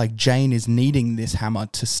 no, but like Jane is needing this hammer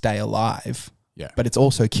to stay alive. Yeah. But it's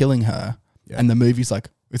also killing her. Yeah. And the movie's like,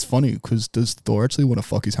 it's funny because does Thor actually want to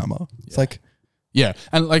fuck his hammer? It's like, yeah.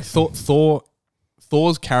 And like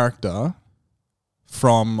Thor's character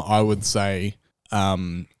from, I would say,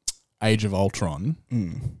 Age of Ultron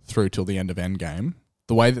through till the end of Endgame,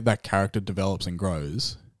 the way that character develops and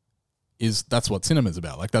grows that's what cinema's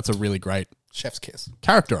about. Like that's a really great chef's kiss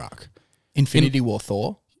character arc. Infinity War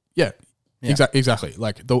Thor. Yeah. Exactly.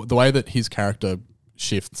 Like the way that his character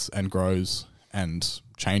shifts and grows and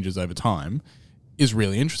changes over time is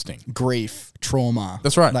really interesting. Grief, trauma.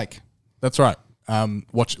 That's right. That's right.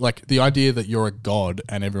 Watch like the idea that you're a god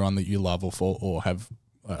and everyone that you love or have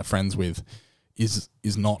friends with is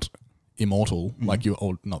not immortal. Like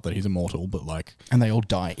not that he's immortal, but like, and they all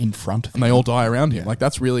die in front of him. And they all die around him. Like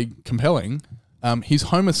that's really compelling. He's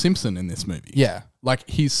Homer Simpson in this movie. Yeah. Like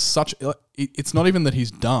he's it's not even that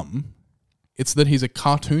he's dumb. It's that he's a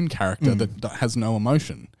cartoon character that has no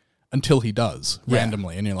emotion until he does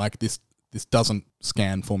randomly. And you're like, this doesn't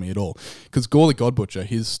scan for me at all. Because Gore the God Butcher,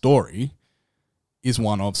 his story is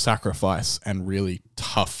one of sacrifice and really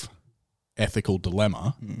tough ethical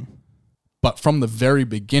dilemma. But from the very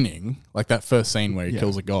beginning, like that first scene where he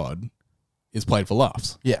kills a god is played for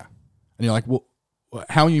laughs. Yeah. And you're like, well,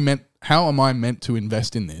 how am I meant to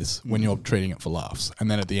invest in this when you're treating it for laughs?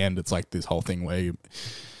 And then at the end, it's like this whole thing where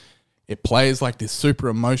it plays like this super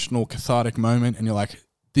emotional, cathartic moment, and you're like,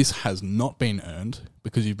 this has not been earned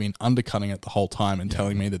because you've been undercutting it the whole time and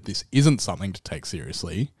telling me that this isn't something to take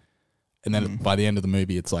seriously. And then by the end of the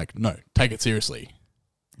movie, it's like, no, take it seriously.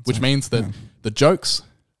 Which means that the jokes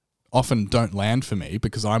often don't land for me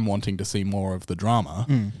because I'm wanting to see more of the drama.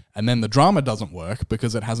 And then the drama doesn't work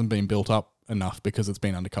because it hasn't been built up enough because it's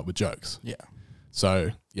been undercut with jokes. Yeah.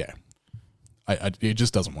 So, yeah, it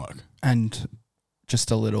just doesn't work. And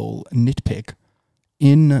just a little nitpick.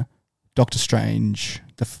 In Doctor Strange,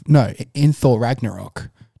 in Thor Ragnarok,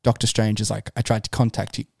 Doctor Strange is like, I tried to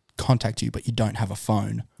contact you, but you don't have a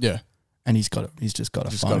phone. Yeah. And he's just got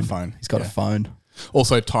a phone. He's got a phone.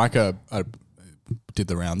 Also, Taika did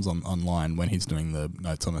the rounds online when he's doing the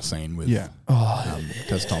notes on a scene with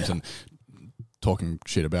Tess Thompson talking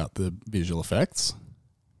shit about the visual effects.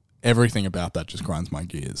 Everything about that just grinds my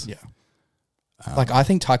gears. Yeah. I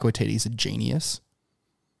think Taika Waititi is a genius,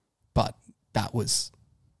 but that was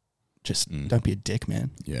just don't be a dick,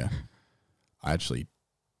 man. Yeah. I actually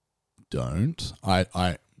don't.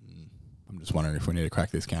 I'm just wondering if we need to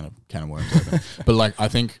crack this can of worms open. But I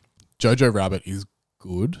think Jojo Rabbit is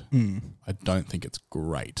good. I don't think it's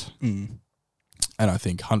great. And I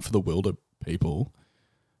think Hunt for the Wilder People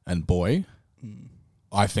and Boy,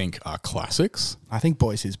 I think are classics. I think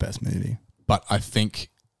Boy's his best movie. But I think,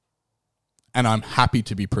 and I'm happy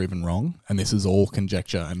to be proven wrong, and this is all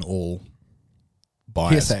conjecture and all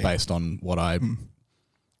bias based on what I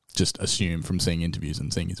just assume from seeing interviews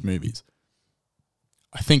and seeing his movies.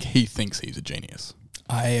 I think he thinks he's a genius.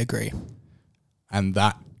 I agree. And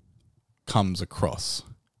that comes across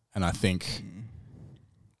And I think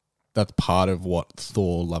that's part of what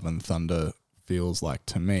Thor Love and Thunder feels like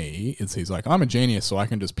to me. Is he's like, I'm a genius, so I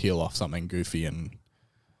can just peel off something goofy and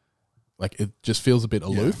like it just feels a bit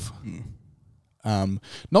aloof.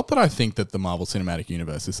 Not that I think that the Marvel Cinematic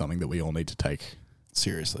Universe is something that we all need to take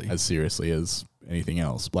seriously as anything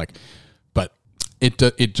else. Like, but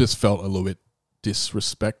it just felt a little bit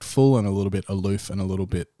disrespectful and a little bit aloof and a little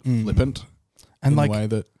bit flippant, and in a way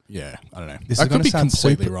that I don't know. I could be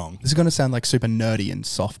completely wrong. This is going to sound like super nerdy and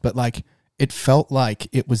soft, but like it felt like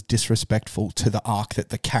it was disrespectful to the arc that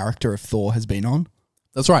the character of Thor has been on.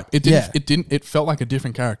 That's right. It didn't. It didn't. It felt like a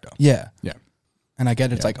different character. Yeah. Yeah. And I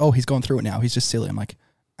get it. It's like, oh, he's gone through it now. He's just silly. I'm like,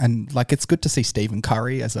 and like, it's good to see Stephen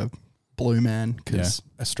Curry as a blue man because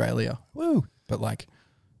Australia. Woo. But like,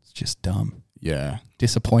 it's just dumb. Yeah.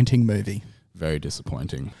 Disappointing movie. Very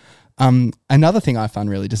disappointing. Another thing I found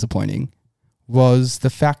really disappointing was the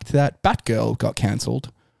fact that Batgirl got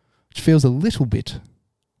cancelled, which feels a little bit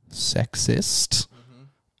sexist.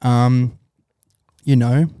 You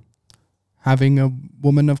know, having a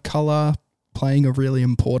woman of colour playing a really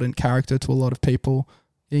important character to a lot of people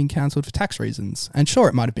being cancelled for tax reasons. And sure,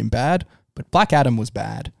 it might have been bad, but Black Adam was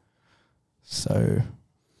bad. So...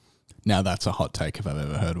 Now that's a hot take if I've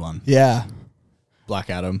ever heard one. Yeah. Black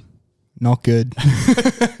Adam. Not good.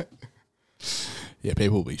 Yeah,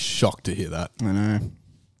 people will be shocked to hear that. I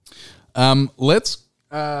know. Let's...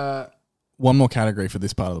 one more category for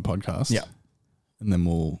this part of the podcast. Yeah. And then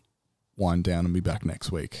we'll wind down and be back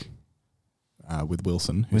next week. With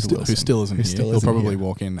Wilson, who still isn't here. He'll probably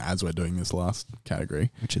walk in as we're doing this last category.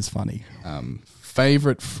 Which is funny.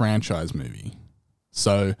 Favorite franchise movie.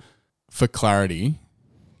 So, for clarity,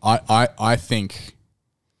 I think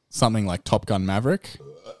something like Top Gun Maverick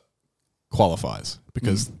qualifies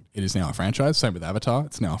because it is now a franchise. Same with Avatar.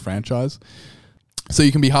 It's now a franchise. So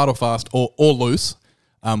you can be hard or fast or loose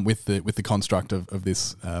with the construct of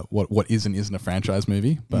this, what is and isn't a franchise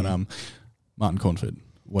movie. But Martin Cornford,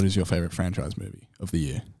 what is your favorite franchise movie of the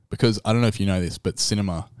year? Because I don't know if you know this, but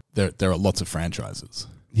cinema, there are lots of franchises.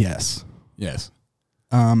 Yes. Yes.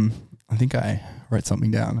 I think I wrote something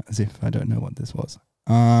down as if I don't know what this was.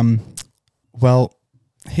 Well,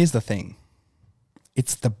 here's the thing.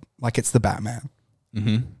 It's the Batman.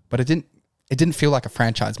 But it didn't feel like a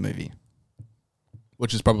franchise movie.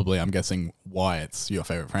 Which is probably, I'm guessing, why it's your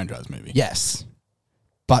favorite franchise movie. Yes.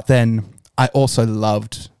 But then I also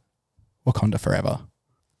loved Wakanda Forever.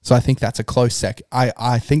 So I think that's a close sec.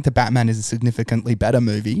 I think The Batman is a significantly better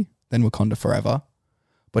movie than Wakanda Forever.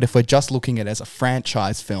 But if we're just looking at it as a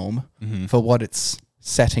franchise film for what it's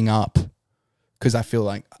setting up, because I feel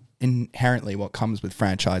like inherently what comes with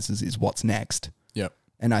franchises is what's next. Yep.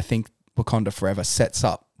 And I think Wakanda Forever sets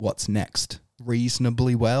up what's next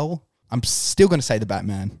reasonably well. I'm still going to say The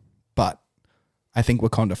Batman, but I think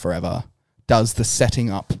Wakanda Forever does the setting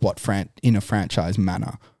up what in a franchise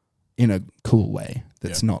manner in a cool way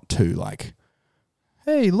that's not too like,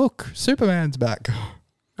 hey, look, Superman's back.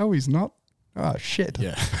 Oh, he's not? Oh, shit.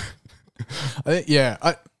 Yeah.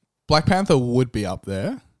 Black Panther would be up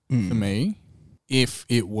there for me if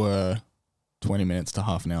it were 20 minutes to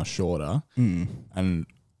half an hour shorter. And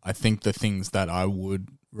I think the things that I would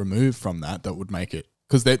remove from that would make it...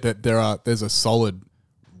 Because there's a solid,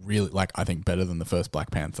 really, like, I think better than the first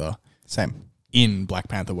Black Panther. Same. In Black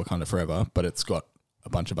Panther Wakanda Forever, but it's got a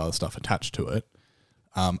bunch of other stuff attached to it.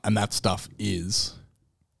 And that stuff is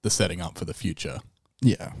the setting up for the future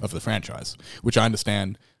of the franchise, which I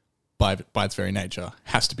understand by its very nature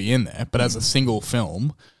has to be in there. But as a single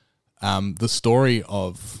film, the story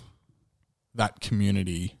of that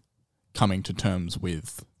community coming to terms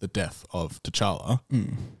with the death of T'Challa,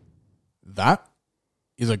 that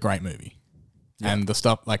is a great movie. Yeah. And the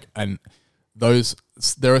stuff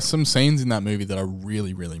there are some scenes in that movie that are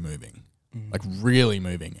really, really moving. Like really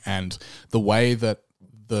moving. And the way that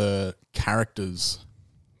the characters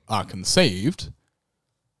are conceived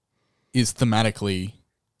is thematically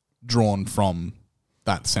drawn from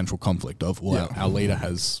that central conflict of, our leader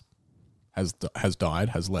has died,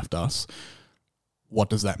 has left us. What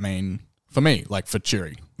does that mean for me? Like for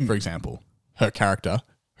Chiri, for example, her character,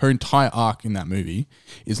 her entire arc in that movie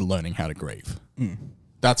is learning how to grieve.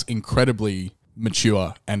 That's incredibly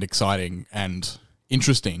mature and exciting and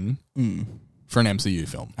interesting for an MCU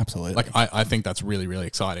film. Absolutely. Like I think that's really, really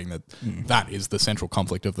exciting that that is the central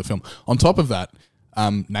conflict of the film. On top of that,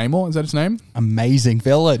 Namor, is that his name? Amazing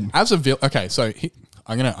villain. As a villain, okay, so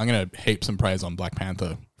I'm gonna heap some praise on Black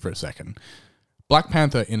Panther for a second. Black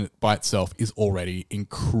Panther in it by itself is already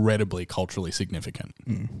incredibly culturally significant.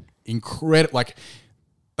 Like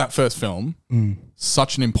that first film,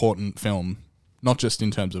 such an important film, not just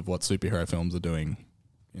in terms of what superhero films are doing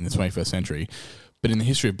in the 21st century, but in the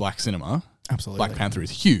history of black cinema, Absolutely. Black Panther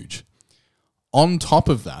is huge. On top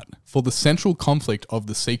of that, for the central conflict of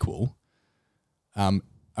the sequel,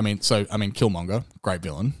 Killmonger, great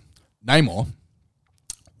villain. Namor,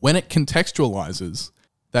 when it contextualizes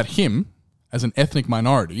that him, as an ethnic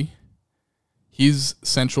minority, his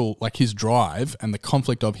central, like his drive and the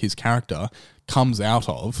conflict of his character comes out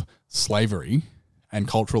of slavery and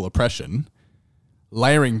cultural oppression,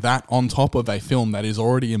 layering that on top of a film that is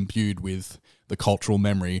already imbued with the cultural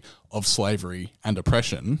memory of slavery and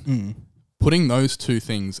oppression, putting those two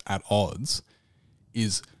things at odds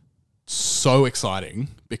is so exciting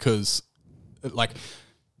because, like,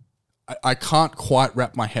 I can't quite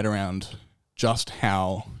wrap my head around just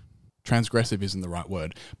how transgressive isn't the right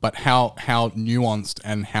word, but how nuanced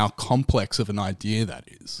and how complex of an idea that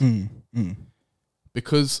is.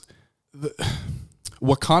 Because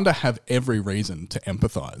Wakanda have every reason to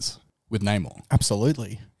empathize with Namor.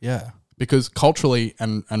 Absolutely. Yeah. Because culturally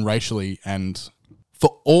and racially and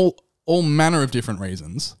for all manner of different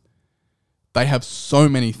reasons, they have so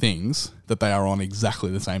many things that they are on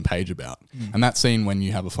exactly the same page about. And that scene when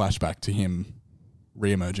you have a flashback to him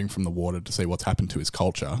re-emerging from the water to see what's happened to his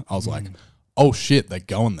culture, I was like, oh shit, they're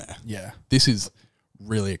going there. Yeah. This is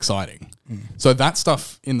really exciting. So that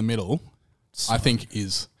stuff in the middle, I think,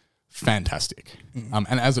 is fantastic.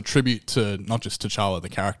 And as a tribute to not just T'Challa, the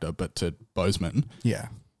character, but to Boseman,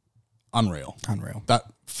 unreal. That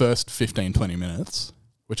first 15, 20 minutes,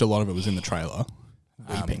 which a lot of it was in the trailer.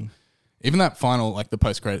 Weeping. Even that final, like the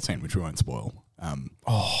post-credit scene, which we won't spoil.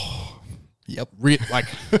 Yep.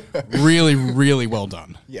 Really, really well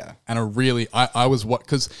done. Yeah. And I was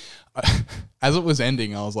because as it was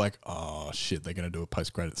ending, I was like, oh shit, they're going to do a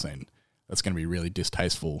post-credit scene. That's going to be really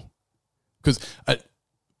distasteful. Because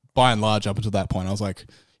by and large, up until that point, I was like,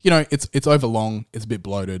 it's overlong, it's a bit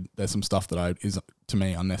bloated. There's some stuff that is to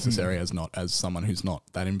me unnecessary as someone who's not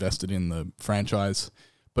that invested in the franchise.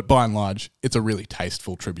 But by and large, it's a really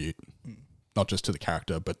tasteful tribute, not just to the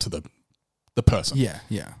character, but to the person. Yeah,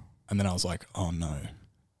 yeah. And then I was like, oh no,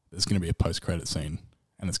 there's going to be a post-credit scene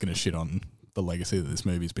and it's going to shit on the legacy that this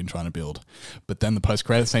movie's been trying to build. But then the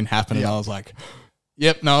post-credit scene happened and I was like,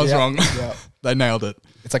 yep, no, I was wrong. Yep. They nailed it.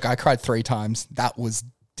 It's like I cried 3 times. That was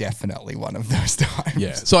definitely one of those times.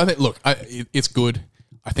 Yeah. So I think, look, it's good.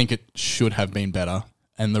 I think it should have been better.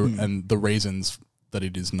 And the reasons that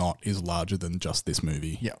it is not is larger than just this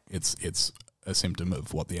movie. Yeah. It's a symptom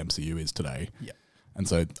of what the MCU is today. Yeah. And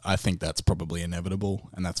so I think that's probably inevitable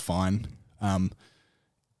and that's fine.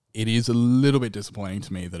 It is a little bit disappointing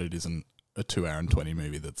to me that it isn't a 2 hour and 20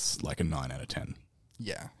 movie that's like a 9 out of 10.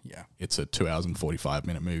 Yeah, yeah. It's a 2 hours and 45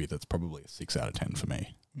 minute movie that's probably a 6 out of 10 for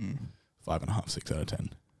me. 5.5, 6 out of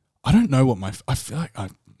 10. I don't know what I feel like I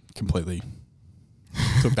completely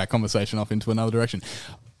took that conversation off into another direction.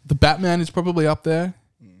 The Batman is probably up there.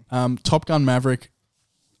 Top Gun Maverick,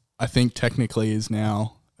 I think technically is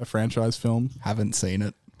now a franchise film. Haven't seen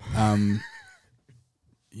it.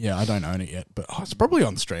 Yeah, I don't own it yet, but it's probably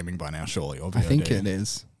on streaming by now, surely. Or VOD. I think it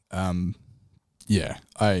is. Yeah,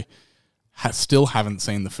 I still haven't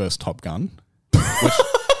seen the first Top Gun,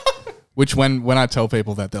 which when I tell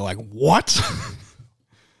people that, they're like, what?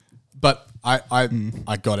 But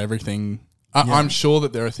I got everything. I'm sure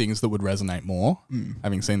that there are things that would resonate more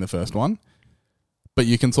having seen the first one, but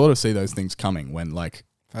you can sort of see those things coming when, like,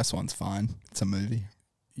 first one's fine. It's a movie.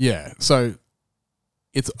 Yeah. So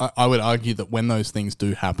I would argue that when those things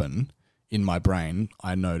do happen in my brain,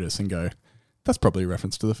 I notice and go, that's probably a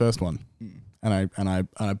reference to the first one. And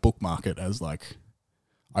I bookmark it as like,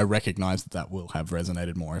 I recognize that will have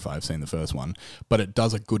resonated more if I've seen the first one, but it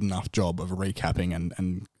does a good enough job of recapping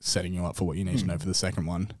and setting you up for what you need to know for the second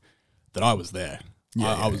one that I was there.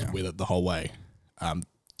 I was with it the whole way.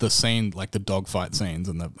 The scene, like the dogfight scenes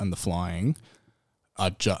and the flying,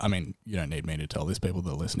 I mean, you don't need me to tell this, people that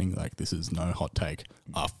are listening, like, this is no hot take,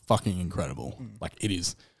 are fucking incredible. Like, it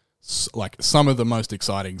is like some of the most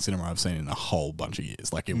exciting cinema I've seen in a whole bunch of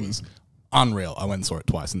years. Like, it was unreal. I went and saw it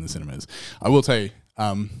twice in the cinemas. I will tell you,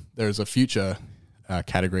 there is a future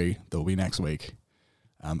category that will be next week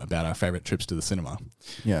about our favourite trips to the cinema.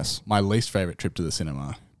 Yes. My least favourite trip to the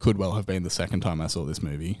cinema could well have been the second time I saw this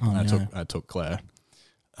movie. I took Claire.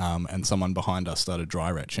 And someone behind us started dry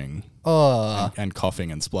retching and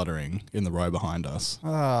coughing and spluttering in the row behind us.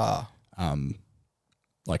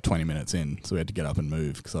 Like 20 minutes in, so we had to get up and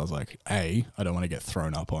move because I was like, A, I don't want to get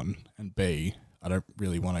thrown up on, and B, I don't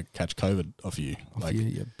really want to catch COVID off you. Like,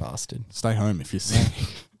 you bastard. Stay home if you're sick.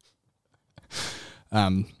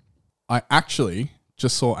 I actually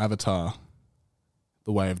just saw Avatar,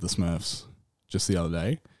 The Way of the Smurfs, just the other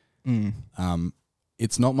day.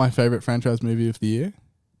 It's not my favourite franchise movie of the year.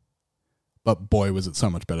 but boy, was it so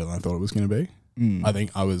much better than I thought it was going to be. I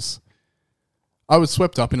think I was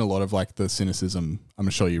swept up in a lot of like the cynicism. I'm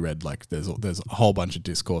sure you read like there's a whole bunch of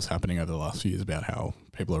discourse happening over the last few years about how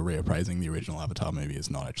people are reappraising the original Avatar movie as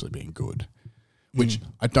not actually being good, which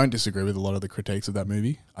I don't disagree with a lot of the critiques of that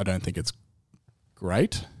movie. I don't think it's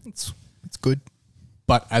great. It's good.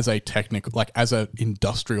 But as a technical, like as an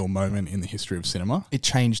industrial moment in the history of cinema, it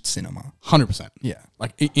changed cinema. 100%. Yeah.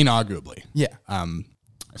 Like inarguably. Yeah.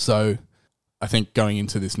 So I think going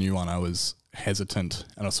into this new one, I was hesitant,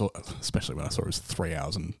 and I saw, especially when I saw it was 3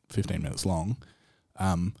 hours and 15 minutes long.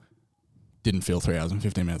 Didn't feel 3 hours and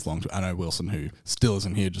 15 minutes long. I know Wilson, who still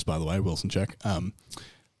isn't here, just by the way, Wilson check,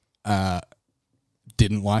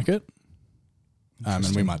 didn't like it.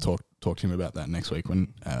 And we might talk to him about that next week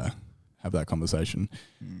when have that conversation.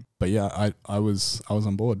 But yeah, I was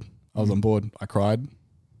on board. I was on board. I cried.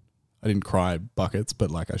 I didn't cry buckets,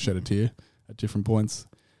 but like I shed a tear at different points.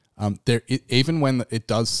 Even when it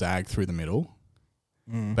does sag through the middle,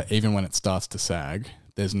 but even when it starts to sag,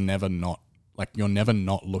 there's never not, like you're never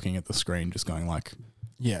not looking at the screen just going like,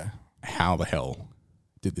 yeah, how the hell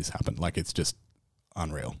did this happen? Like it's just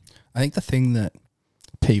unreal. I think the thing that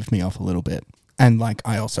peeved me off a little bit, and like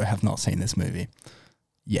I also have not seen this movie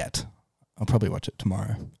yet. I'll probably watch it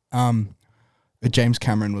tomorrow. James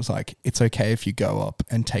Cameron was like, it's okay if you go up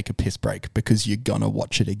and take a piss break because you're gonna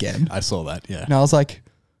watch it again. I saw that, yeah. And I was like,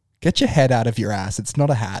 get your head out of your ass. It's not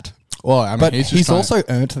a hat. Well, I mean, but he's also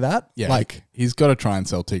earned that. Yeah, like he's got to try and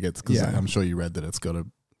sell tickets because I'm sure you read that it's got to.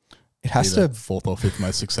 It has be to the fourth or fifth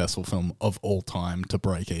most successful film of all time to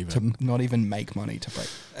break even. To not even make money to break.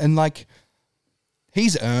 And like,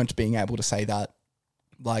 he's earned being able to say that.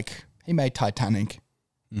 Like, he made Titanic.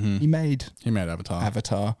 Mm-hmm. He made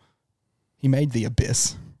Avatar. He made The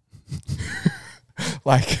Abyss.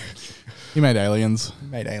 Like, he made Aliens. He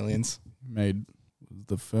Made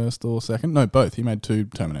the first or second? No, both. He made 2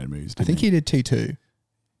 Terminator movies. I think he did T2. Did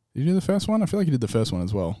you do the first one? I feel like he did the first one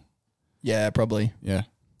as well. Yeah, probably. Yeah.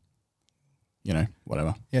 You know,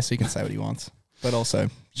 whatever. Yeah, so he can say what he wants. But also,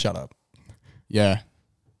 shut up. Yeah.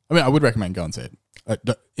 I mean, I would recommend go and see it.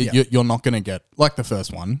 You're not going to get, like the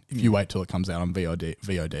first one, if you wait till it comes out on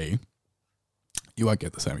VOD, you won't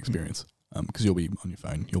get the same experience because you'll be on your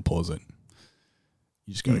phone. You'll pause it.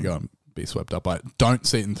 You just got to go and be swept up by it. Don't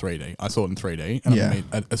see it in 3D. I saw it in 3D.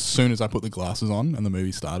 And as soon as I put the glasses on and the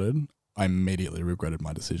movie started, I immediately regretted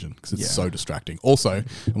my decision because it's so distracting. Also,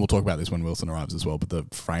 and we'll talk about this when Wilson arrives as well, but the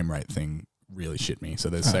frame rate thing really shit me. So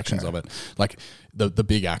there's sections of it. Like the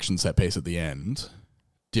big action set piece at the end,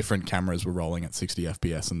 different cameras were rolling at 60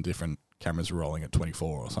 FPS and different cameras were rolling at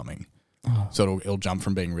 24 or something. Oh. So it'll jump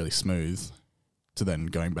from being really smooth to then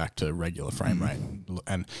going back to regular frame rate.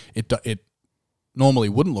 And it normally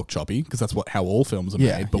wouldn't look choppy because that's how all films are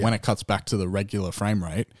made. But when it cuts back to the regular frame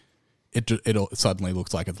rate, it suddenly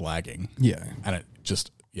looks like it's lagging. Yeah. And it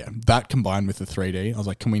just, that combined with the 3D, I was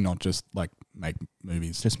like, can we not just like make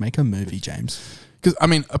movies? Just make a movie, James. Because, I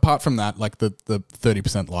mean, apart from that, like the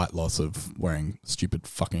 30% light loss of wearing stupid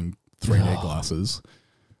fucking 3D glasses,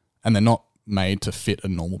 and they're not made to fit a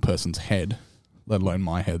normal person's head, let alone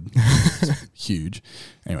my head. It's huge.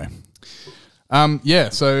 Anyway.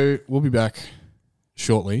 So we'll be back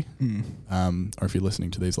shortly. Or if you're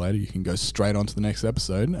listening to these later, you can go straight on to the next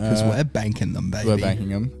episode. Because we're banking them, baby. We're banking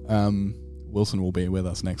them. Wilson will be with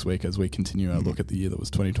us next week as we continue our look at the year that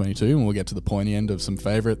was 2022, and we'll get to the pointy end of some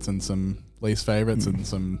favourites and some least favourites and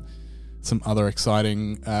some other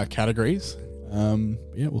exciting categories.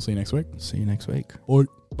 We'll see you next week. See you next week.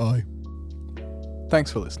 Bye.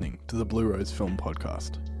 Thanks for listening to the Blue Rose Film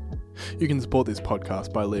Podcast. You can support this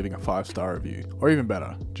podcast by leaving a 5-star review, or even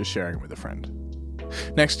better, just sharing it with a friend.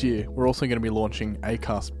 Next year, we're also going to be launching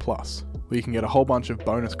Acast Plus, where you can get a whole bunch of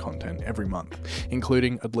bonus content every month,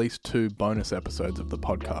 including at least 2 bonus episodes of the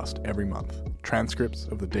podcast every month, transcripts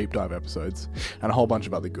of the deep dive episodes, and a whole bunch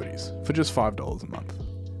of other goodies for just $5 a month.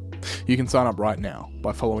 You can sign up right now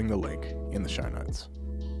by following the link in the show notes.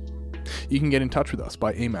 You can get in touch with us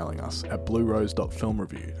by emailing us at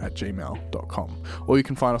bluerose.filmreview@gmail.com, or you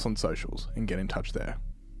can find us on socials and get in touch there.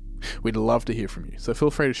 We'd love to hear from you, so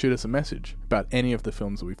feel free to shoot us a message about any of the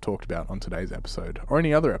films that we've talked about on today's episode, or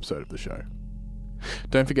any other episode of the show.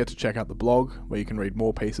 Don't forget to check out the blog, where you can read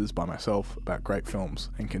more pieces by myself about great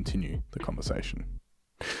films and continue the conversation.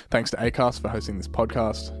 Thanks to Acast for hosting this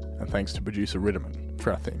podcast, and thanks to producer Ritterman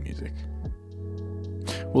for our theme music.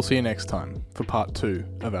 We'll see you next time for part 2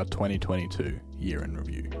 of our 2022 year in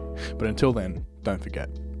review. But until then, don't forget,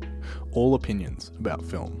 all opinions about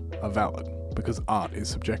film are valid because art is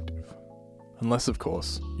subjective. Unless, of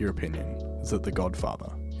course, your opinion is that The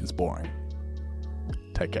Godfather is boring.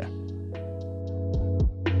 Take care.